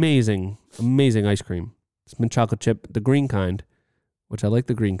 amazing ice cream. It's mint chocolate chip, the green kind, which I like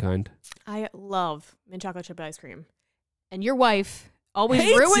the green kind. I love mint chocolate chip ice cream. And your wife always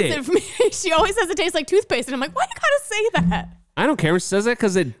hates ruins it for me. She always says it tastes like toothpaste. And I'm like, why you gotta say that? I don't care when she says that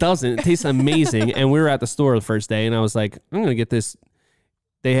because it doesn't. It tastes amazing. And we were at the store the first day and I was like, I'm going to get this.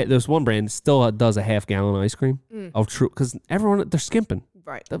 There's one brand that still does a half-gallon ice cream. Oh, true. Because everyone, they're skimping.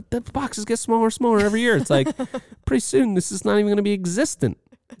 Right. The boxes get smaller and smaller every year. It's like, pretty soon this is not even going to be existent.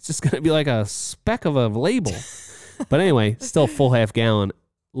 It's just going to be like a speck of a label. But anyway, still full half-gallon.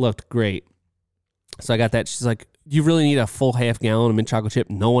 Looked great. So I got that. She's like, you really need a full half-gallon of mint chocolate chip?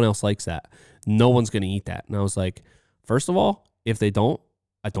 No one else likes that. No one's going to eat that. And I was like, first of all, if they don't,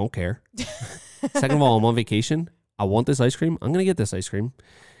 I don't care. Second of all, I'm on vacation. I want this ice cream. I'm going to get this ice cream.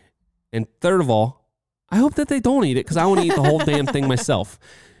 And third of all, I hope that they don't eat it because I want to eat the whole damn thing myself.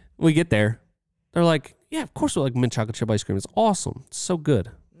 We get there. They're like, yeah, of course we like mint chocolate chip ice cream. It's awesome. It's so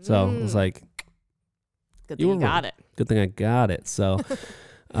good. So I was like, good thing you got it. Good thing I got it. So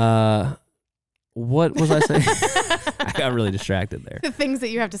what was I saying? I got really distracted there. The things that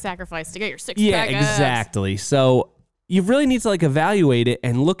you have to sacrifice to get your six-pack Yeah, exactly. So you really need to like evaluate it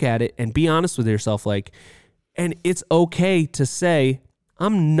and look at it and be honest with yourself. Like, and it's okay to say,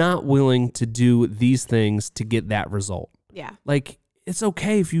 I'm not willing to do these things to get that result. Yeah. Like, it's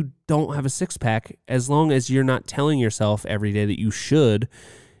okay if you don't have a six-pack as long as you're not telling yourself every day that you should.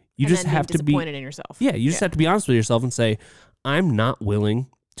 You just have to be disappointed in yourself. Yeah, you just have to be honest with yourself and say, I'm not willing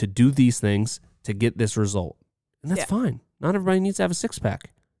to do these things to get this result. And that's fine. Not everybody needs to have a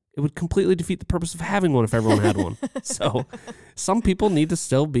six-pack. It would completely defeat the purpose of having one if everyone had one. So some people need to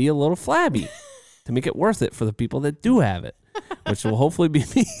still be a little flabby to make it worth it for the people that do have it, which will hopefully be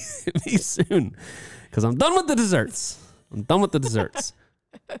me soon, because I'm done with the desserts.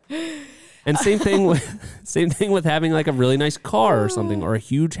 And same thing with having like a really nice car or something, or a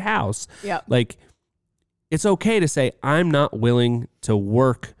huge house. Yeah. Like, it's okay to say, I'm not willing to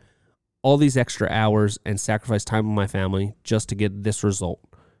work all these extra hours and sacrifice time with my family just to get this result.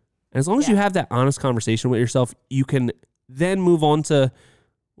 And as long as you have that honest conversation with yourself, you can then move on to,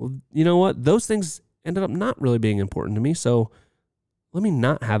 well, you know what? Those things ended up not really being important to me. So let me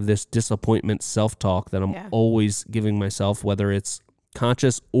not have this disappointment self-talk that I'm always giving myself, whether it's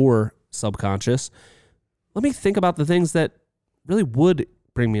conscious or subconscious. Let me think about the things that really would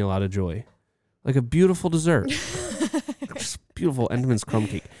bring me a lot of joy, like a beautiful dessert, just beautiful Entenmann's crumb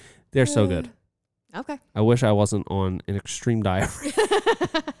cake. They're so good. Okay. I wish I wasn't on an extreme diet.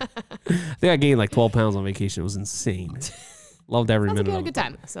 I think I gained like 12 pounds on vacation. It was insane. Loved every minute of it. Had a good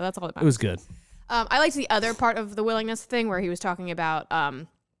time. So that's all that matters. It was good. I liked the other part of the willingness thing where he was talking about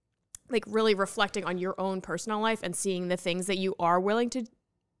like really reflecting on your own personal life and seeing the things that you are willing to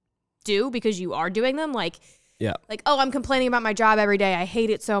do because you are doing them. Like, oh, I'm complaining about my job every day. I hate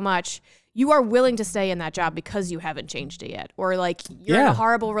it so much. You are willing to stay in that job because you haven't changed it yet. Or like you're in a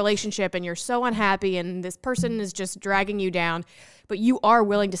horrible relationship and you're so unhappy and this person is just dragging you down, but you are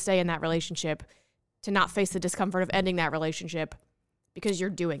willing to stay in that relationship to not face the discomfort of ending that relationship because you're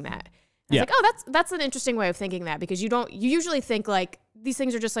doing that. And I was like, oh, that's an interesting way of thinking that, because you usually think like these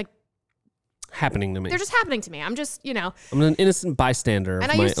things are just like happening to me. They're just happening to me. I'm just, I'm an innocent bystander of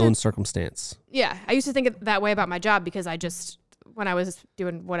my own circumstance. Yeah. I used to think that way about my job because when I was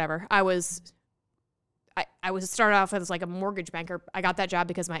doing whatever, I was started off as like a mortgage banker. I got that job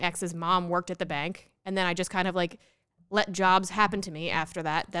because my ex's mom worked at the bank. And then I just kind of like let jobs happen to me after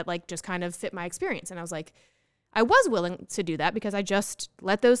that like just kind of fit my experience. And I was like, I was willing to do that because I just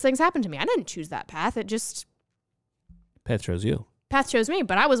let those things happen to me. I didn't choose that path. Path chose you. Path chose me,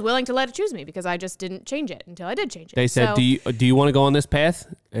 but I was willing to let it choose me because I just didn't change it until I did change it. They said, do you want to go on this path?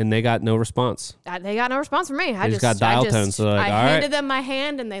 And they got no response. They got no response from me. They just got dial tones. So I handed them my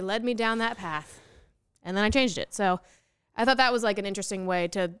hand and they led me down that path. And then I changed it. So I thought that was like an interesting way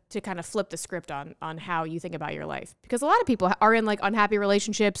to kind of flip the script on how you think about your life. Because a lot of people are in like unhappy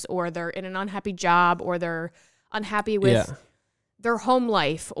relationships, or they're in an unhappy job, or they're unhappy with their home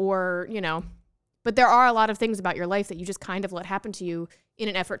life, or, but there are a lot of things about your life that you just kind of let happen to you in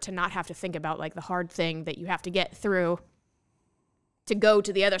an effort to not have to think about like the hard thing that you have to get through to go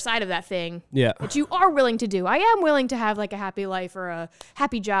to the other side of that thing that you are willing to do. I am willing to have like a happy life or a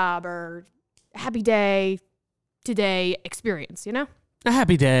happy job or a happy day today experience, A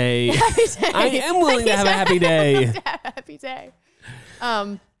happy day. Happy day. I am willing to have a happy day. Happy day.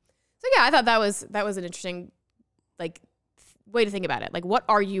 So yeah, I thought that was an interesting like way to think about it. Like, what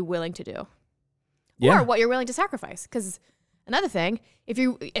are you willing to do? Or what you're willing to sacrifice. Because another thing, if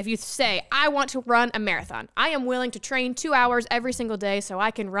you say, I want to run a marathon, I am willing to train 2 hours every single day so I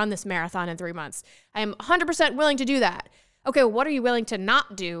can run this marathon in 3 months. I am 100% willing to do that. Okay, what are you willing to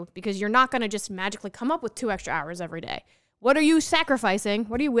not do? Because you're not going to just magically come up with 2 extra hours every day. What are you sacrificing?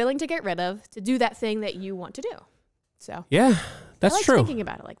 What are you willing to get rid of to do that thing that you want to do? So yeah, that's true. Thinking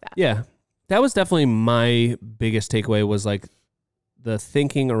about it like that. Yeah, that was definitely my biggest takeaway, was like the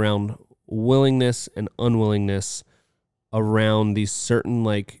thinking around willingness and unwillingness around these certain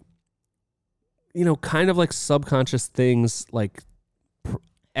like, kind of like subconscious things, like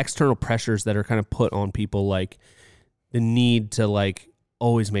external pressures that are kind of put on people, like the need to like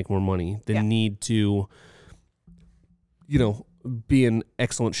always make more money, the need to, be in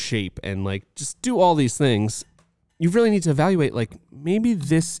excellent shape and like just do all these things. You really need to evaluate, like, maybe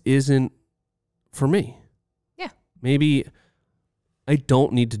this isn't for me. Yeah. Maybe I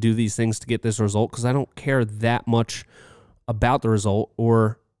don't need to do these things to get this result because I don't care that much about the result,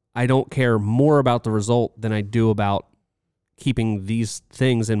 or I don't care more about the result than I do about keeping these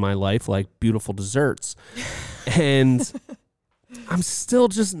things in my life, like beautiful desserts. And I'm still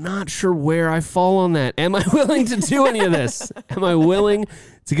just not sure where I fall on that. Am I willing to do any of this? Am I willing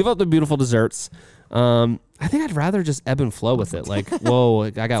to give up the beautiful desserts? I think I'd rather just ebb and flow with it. Like, whoa, I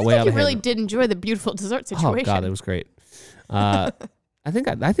got way out of hand. You really did enjoy the beautiful dessert situation. Oh God, it was great. I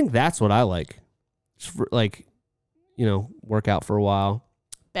think that's what I like. Just like, work out for a while,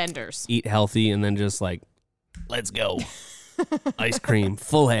 benders, eat healthy, and then just like Let's go. Ice cream,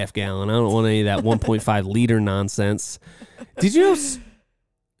 full half gallon. I don't want any of that 1.5 liter nonsense. Did you know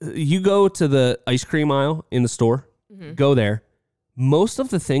you go to the ice cream aisle in the store, go there. Most of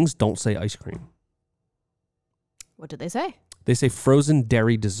the things don't say ice cream. What did they say? They say frozen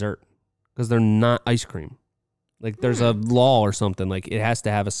dairy dessert because they're not ice cream. Like there's a law or something. Like it has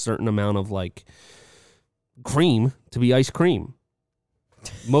to have a certain amount of like cream to be ice cream.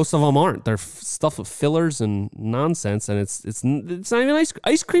 Most of them aren't. They're stuff with fillers and nonsense, and it's not even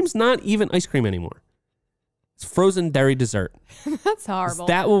ice cream's not even ice cream anymore. It's frozen dairy dessert. That's horrible. Is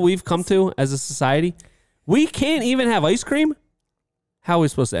that what we've come to as a society? We can't even have ice cream? How are we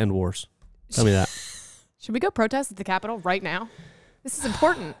supposed to end wars? Tell me that. Should we go protest at the Capitol right now? This is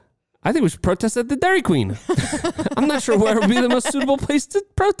important. I think we should protest at the Dairy Queen. I'm not sure where would be the most suitable place to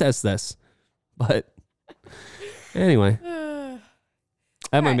protest this. But anyway.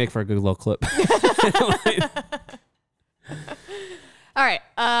 That might make for a good little clip. All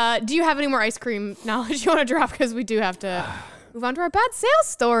right. Do you have any more ice cream knowledge you want to drop? Because we do have to move on to our bad sales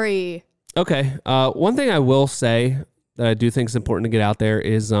story. Okay. One thing I will say that I do think is important to get out there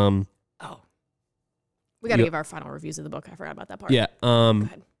is we got to give our final reviews of the book. I forgot about that part. Yeah. Go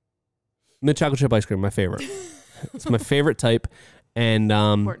ahead. Mint chocolate chip ice cream, my favorite. It's my favorite type, and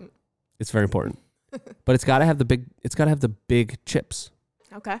Important. it's very important. But it's got to have the big chips.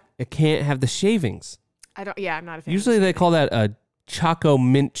 Okay. It can't have the shavings. I'm not a fan. Usually they call that a Choco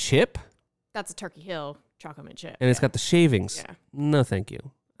Mint chip, That's a Turkey Hill chocolate mint chip. and it's got the shavings. Yeah. No, thank you.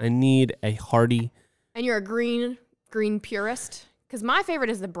 I need a hearty. And you're a green purist? Because my favorite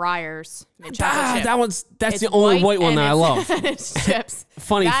is the Breyers mint chocolate chip. That's It's the only white one and that I love. It's chips.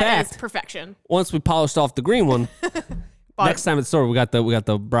 Funny That fact. is perfection. Once we polished off the green one, Bought next time at the store we got the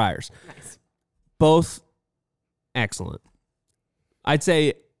Breyers. Nice. Both excellent. I'd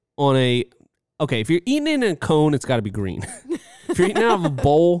say if you're eating it in a cone, it's got to be green. If you're eating it out of a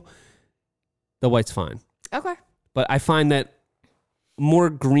bowl, the white's fine. Okay. But I find that more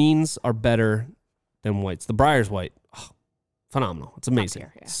greens are better than whites. The Breyers white, phenomenal. It's amazing.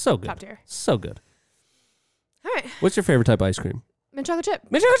 Top tier, yeah. So good. Top tier. So good. All right. What's your favorite type of ice cream? Mint chocolate chip.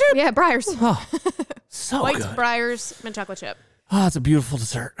 Mint chocolate chip? Yeah, Breyers. Oh, so White good. Breyers mint chocolate chip. Oh, it's a beautiful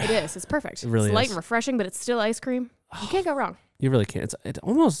dessert. It is. It's perfect. It really it's light is. and refreshing, but it's still ice cream. You can't go wrong. You really can't. It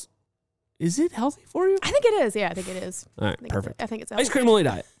almost, is it healthy for you? I think it is. Yeah, I think it is. All right, perfect. I think it's Ice cream only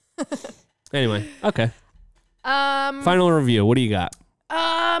diet. Anyway, okay. Um. Final review. What do you got?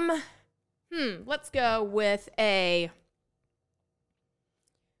 Let's go with a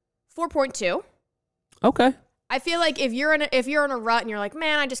 4.2. Okay. I feel like if you're in a rut and you're like,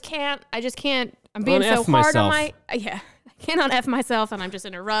 man, I just can't. I'm being so F hard on myself. I cannot F myself, and I'm just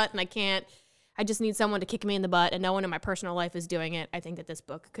in a rut, and I just need someone to kick me in the butt, and no one in my personal life is doing it. I think that this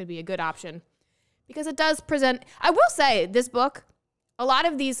book could be a good option because it does present. I will say this book, a lot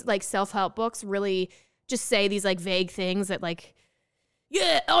of these like self-help books really just say these like vague things that like,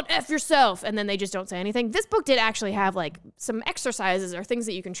 yeah, don't F yourself, and then they just don't say anything. This book did actually have like some exercises or things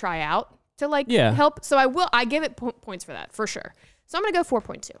that you can try out to like help. So I give it points for that for sure. So I'm gonna go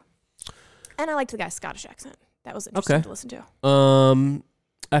 4.2. And I liked the guy's Scottish accent. That was interesting to listen to.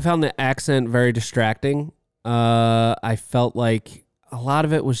 I found the accent very distracting. I felt like a lot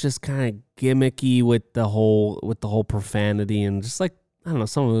of it was just kind of gimmicky with the whole profanity and just like, I don't know,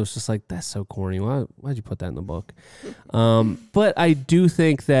 some of it was just like, that's so corny. Why'd you put that in the book? But I do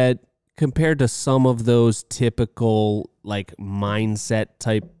think that compared to some of those typical like mindset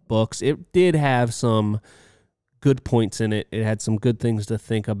type books, it did have some good points in it. It had some good things to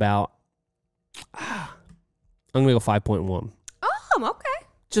think about. I'm going to go 5.1. Oh, okay.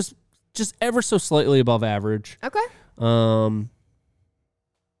 Just ever so slightly above average. Okay. And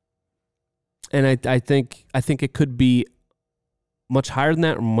I think it could be much higher than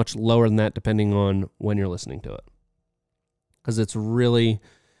that or much lower than that depending on when you're listening to it. Because it's really,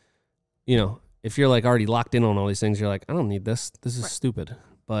 if you're like already locked in on all these things, you're like, I don't need this. This is stupid.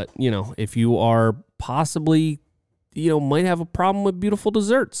 But, if you are possibly, might have a problem with beautiful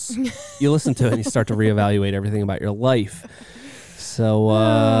desserts, you listen to it and you start to reevaluate everything about your life. So,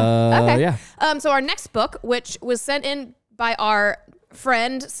 okay. Yeah. So our next book, which was sent in by our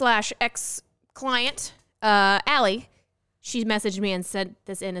friend / ex-client, Allie, she messaged me and sent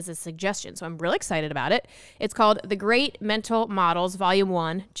this in as a suggestion. So I'm really excited about it. It's called The Great Mental Models, Volume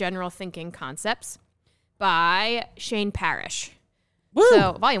 1, General Thinking Concepts by Shane Parrish. Woo!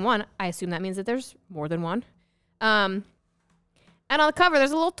 So Volume 1, I assume that means that there's more than one. And on the cover,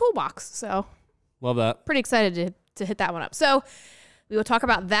 there's a little toolbox. So Love that. pretty excited to hit that one up. So we will talk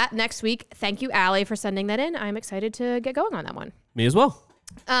about that next week. Thank you, Allie, for sending that in. I'm excited to get going on that one. Me as well.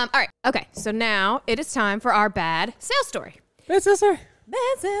 All right. Okay. So now it is time for our bad sales story. Bad sales story.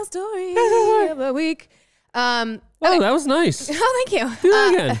 Bad sales story of the week. Oh, that was nice. Oh, thank you. Do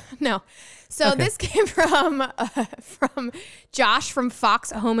that again. No. So this came from Josh from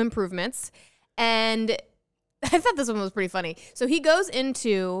Fox Home Improvements. And I thought this one was pretty funny. So he goes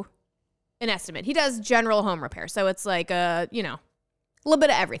into an estimate. He does general home repair. So it's like a little bit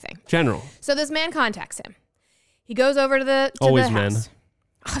of everything. General. So this man contacts him. He goes over to the Always the men. house.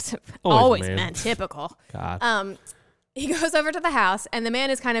 Awesome. Always Always men. men. Typical. God. He goes over to the house, and the man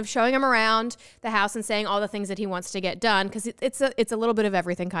is kind of showing him around the house and saying all the things that he wants to get done because it's a little bit of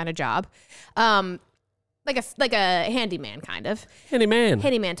everything kind of job, like a handyman kind of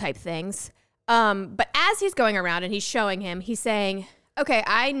handyman type things. But as he's going around and he's showing him, he's saying, "Okay,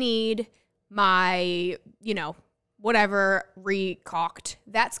 I need my whatever recaulked.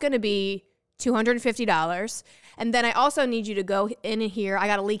 That's going to be $250. And then I also need you to go in here. I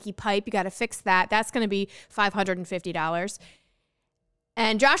got a leaky pipe. You got to fix that. That's going to be $550.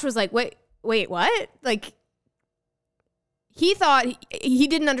 And Josh was like, wait, what? Like, he thought he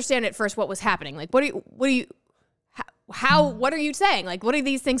didn't understand at first what was happening. Like, what are you saying? Like, what do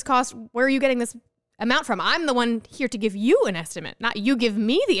these things cost? Where are you getting this amount from? I'm the one here to give you an estimate, not you give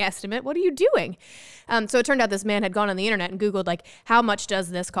me the estimate. What are you doing? So it turned out this man had gone on the internet and Googled like, how much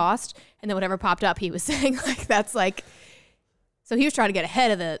does this cost? And then whatever popped up, he was saying like, that's like, so he was trying to get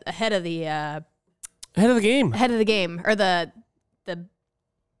ahead of the game or the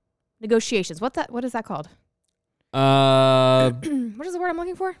negotiations. What is that called? What is the word I'm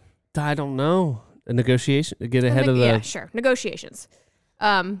looking for? I don't know. A negotiation, get ahead of the. Yeah, sure. Negotiations.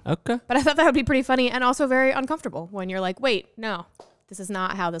 Okay. But I thought that would be pretty funny and also very uncomfortable when you're like, wait, no, this is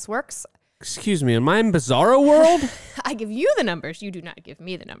not how this works. Excuse me, am I in Bizarro world? I give you the numbers. You do not give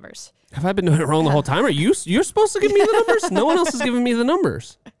me the numbers. Have I been doing it wrong the whole time? You're supposed to give me the numbers? No one else is giving me the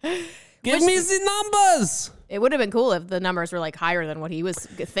numbers. Give me the numbers. It would have been cool if the numbers were like higher than what he was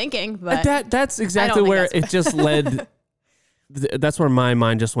thinking. But that's exactly where it just led. That's where my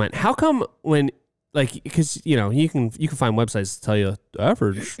mind just went. How come when, like, because you can find websites that tell you the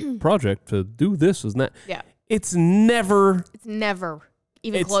average project to do this is that. Yeah. It's never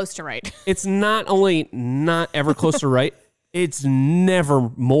even close to right. It's not only not ever close to right, it's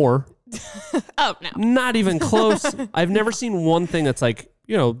never more. Oh, no. Not even close. I've never seen one thing that's like,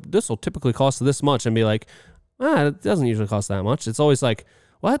 this will typically cost this much and be like, it doesn't usually cost that much. It's always like,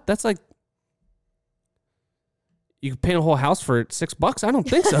 what? That's like, you can paint a whole house for $6? I don't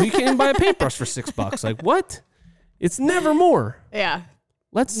think so. You can't even buy a paintbrush for $6. Like, what? It's never more. Yeah.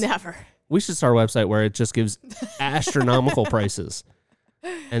 Never. We should start a website where it just gives astronomical prices.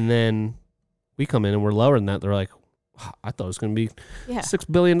 And then we come in and we're lower than that. They're like, I thought it was going to be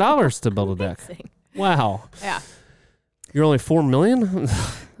 $6 billion to build a deck. Wow. Yeah. You're only $4 million?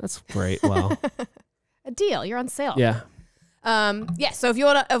 That's great. Wow. A deal. You're on sale. Yeah. So if you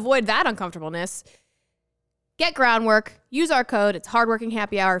want to avoid that uncomfortableness, get Groundwork. Use our code. It's Hardworking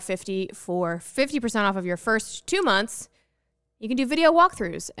Happy Hour 50 for 50% off of your first 2 months. You can do video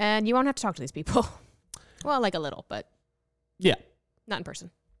walkthroughs, and you won't have to talk to these people. Well, like a little, but yeah, not in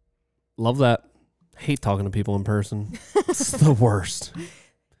person. Love that. Hate talking to people in person. It's the worst.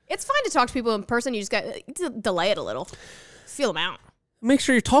 It's fine to talk to people in person. You just got to delay it a little. Feel them out. Make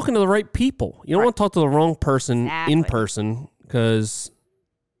sure you're talking to the right people. You don't want to talk to the wrong person in Exactly. person because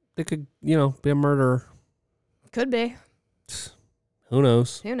they could, be a murderer. Could be. Who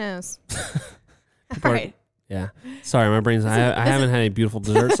knows? Who knows? All right. Yeah. Sorry, my brain's. I haven't had any beautiful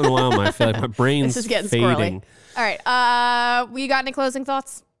desserts in a while. I feel like my brain's This is getting fading. squirrely. All right. We got any closing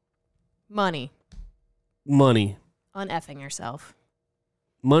thoughts? Money. Uneffing yourself.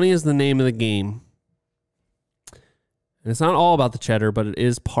 Money is the name of the game. And it's not all about the cheddar, but it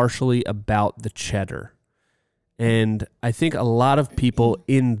is partially about the cheddar. And I think a lot of people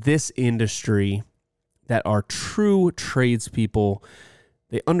in this industry that are true tradespeople,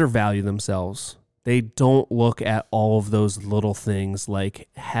 they undervalue themselves. They don't look at all of those little things like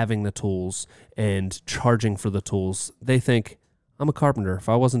having the tools and charging for the tools. They think, I'm a carpenter. If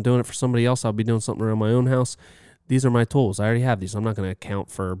I wasn't doing it for somebody else, I'd be doing something around my own house. These are my tools. I already have these. I'm not going to account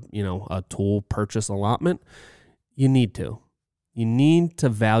for, a tool purchase allotment. You need to. You need to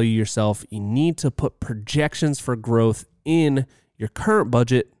value yourself. You need to put projections for growth in your current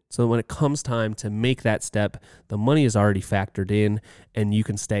budget so that when it comes time to make that step, the money is already factored in and you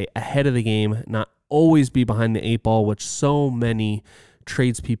can stay ahead of the game, not always be behind the 8 ball, which so many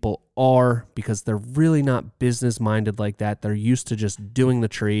tradespeople are because they're really not business minded like that. They're used to just doing the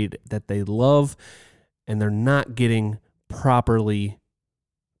trade that they love and they're not getting properly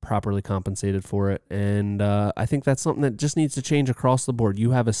properly compensated for it. And I think that's something that just needs to change across the board.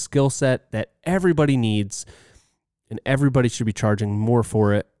 You have a skill set that everybody needs, and everybody should be charging more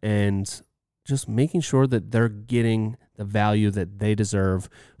for it, and just making sure that they're getting the value that they deserve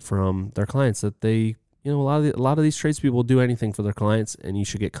from their clients. That they, a lot of these tradespeople will do anything for their clients, and you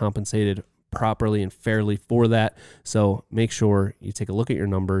should get compensated properly and fairly for that. So make sure you take a look at your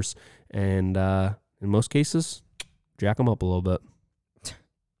numbers, and in most cases, jack them up a little bit.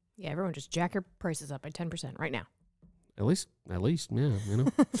 Yeah, everyone just jack your prices up by 10% right now. At least, yeah,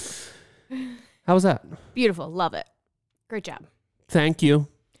 How was that? Beautiful. Love it. Great job. Thank you.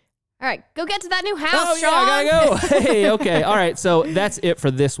 All right, go get to that new house, Oh, Sean. yeah, I gotta go. Hey, okay. All right, so that's it for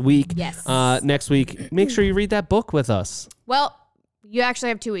this week. Yes. Next week, make sure you read that book with us. Well, you actually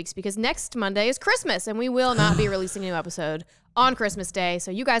have 2 weeks because next Monday is Christmas, and we will not be releasing a new episode on Christmas Day, so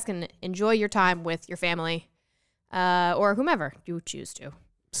you guys can enjoy your time with your family or whomever you choose to.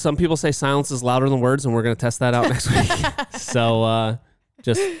 Some people say silence is louder than words, and we're going to test that out next week. So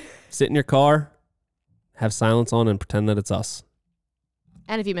just sit in your car, have silence on, and pretend that it's us.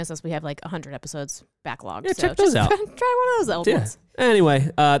 And if you miss us, we have like 100 episodes backlogged. Yeah, so check those out. Try one of those old ones. Anyway,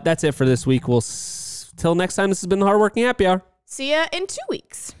 that's it for this week. Till next time, this has been the Hardworking Happy Hour. See ya in 2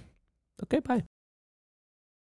 weeks. Okay, bye.